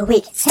question of the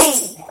week.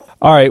 Hey.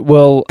 All right,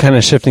 well, kind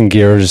of shifting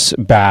gears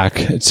back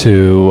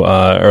to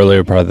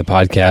earlier part of the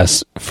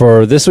podcast.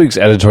 For this week's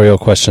editorial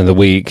question of the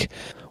week,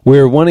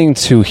 we're wanting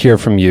to hear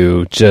from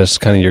you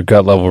just kind of your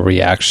gut level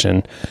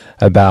reaction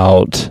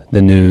about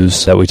the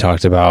news that we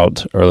talked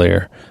about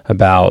earlier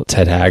about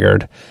Ted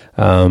Haggard.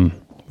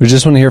 We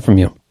just want to hear from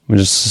you. We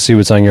just see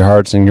what's on your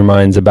hearts and your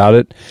minds about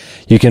it.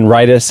 You can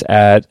write us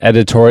at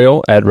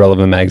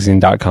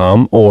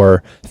editorial@relevantmagazine.com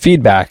or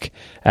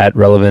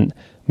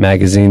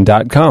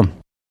feedback@relevantmagazine.com.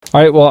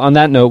 All right, well, on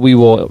that note, we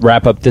will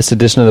wrap up this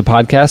edition of the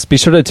podcast. Be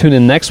sure to tune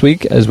in next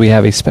week as we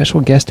have a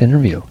special guest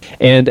interview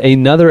and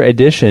another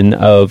edition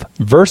of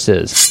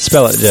Versus.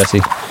 Spell it, Jesse.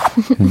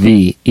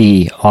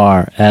 VERSEUS.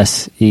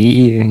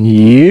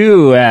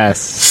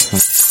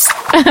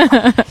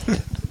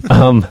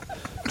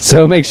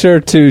 So make sure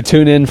to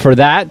tune in for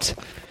that.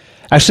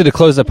 Actually, to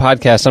close the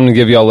podcast, I'm going to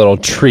give you a little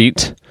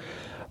treat.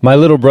 My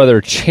little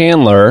brother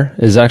Chandler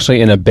is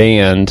actually in a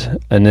band,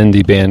 an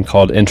indie band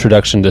called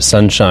Introduction to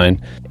Sunshine,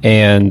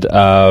 and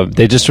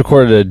they just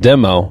recorded a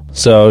demo.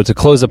 So to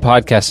close the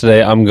podcast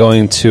today, I'm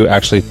going to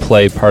actually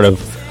play part of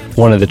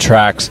one of the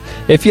tracks.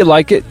 If you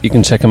like it, you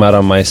can check them out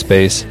on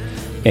MySpace,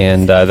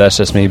 and that's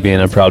just me being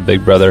a proud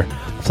big brother,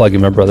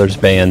 plugging my brother's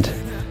band.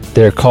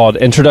 They're called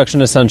Introduction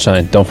to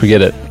Sunshine. Don't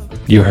forget it.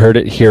 You heard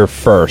it here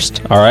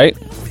first, all right?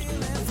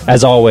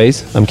 As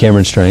always, I'm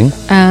Cameron String.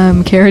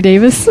 I'm Kara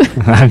Davis.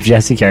 I'm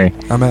Jesse Carey.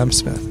 I'm Adam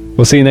Smith.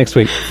 We'll see you next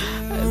week.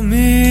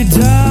 Me,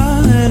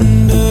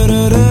 darling,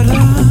 da-da-da-da,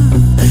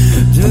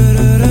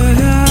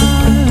 da-da-da-da.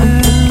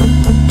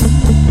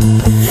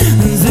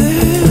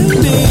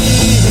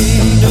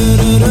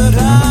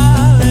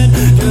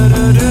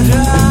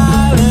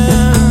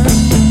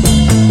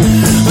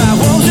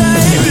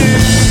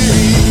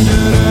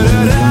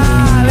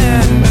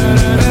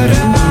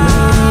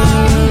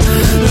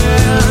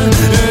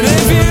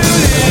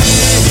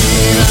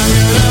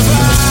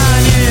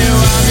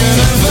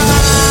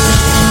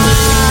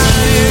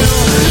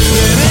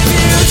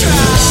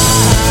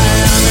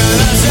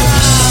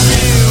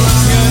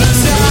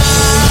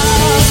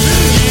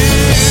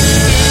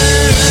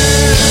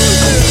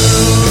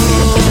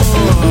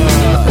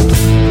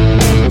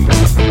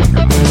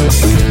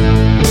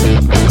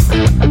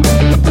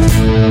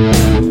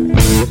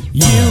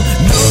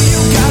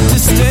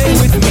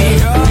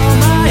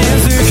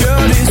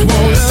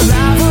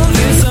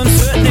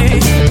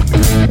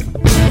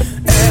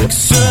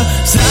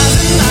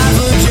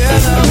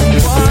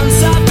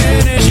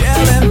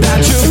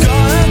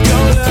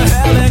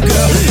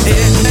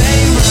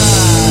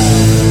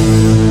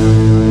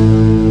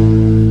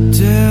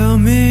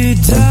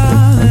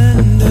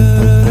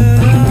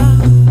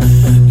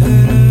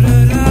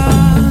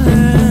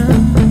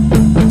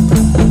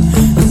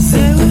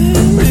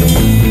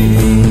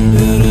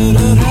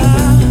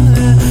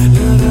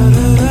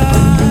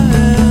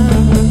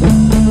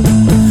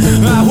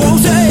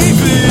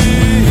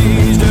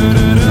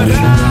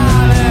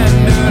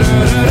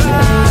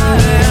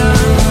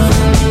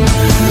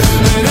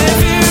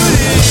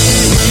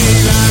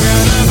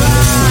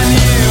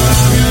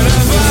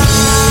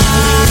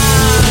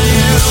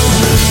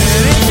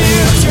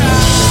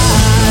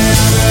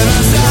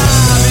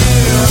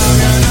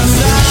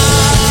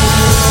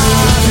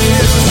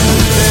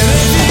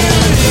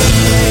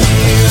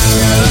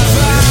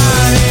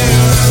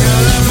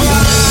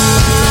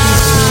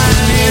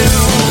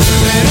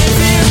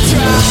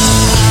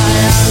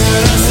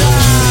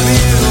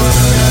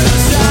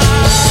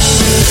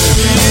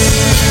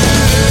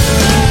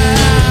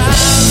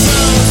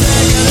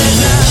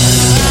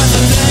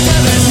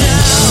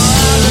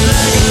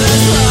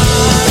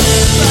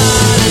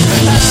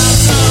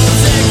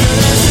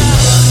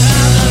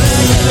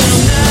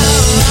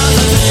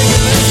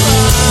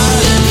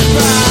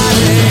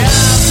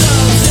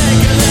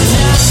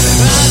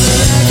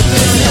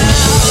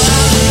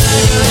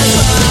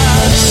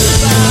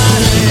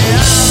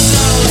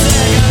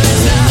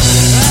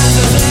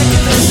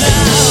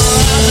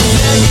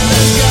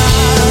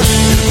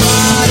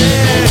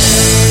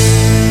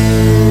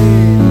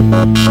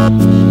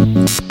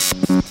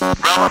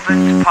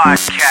 Relevance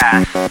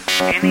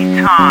Podcast.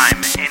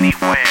 Anytime,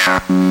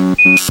 anywhere.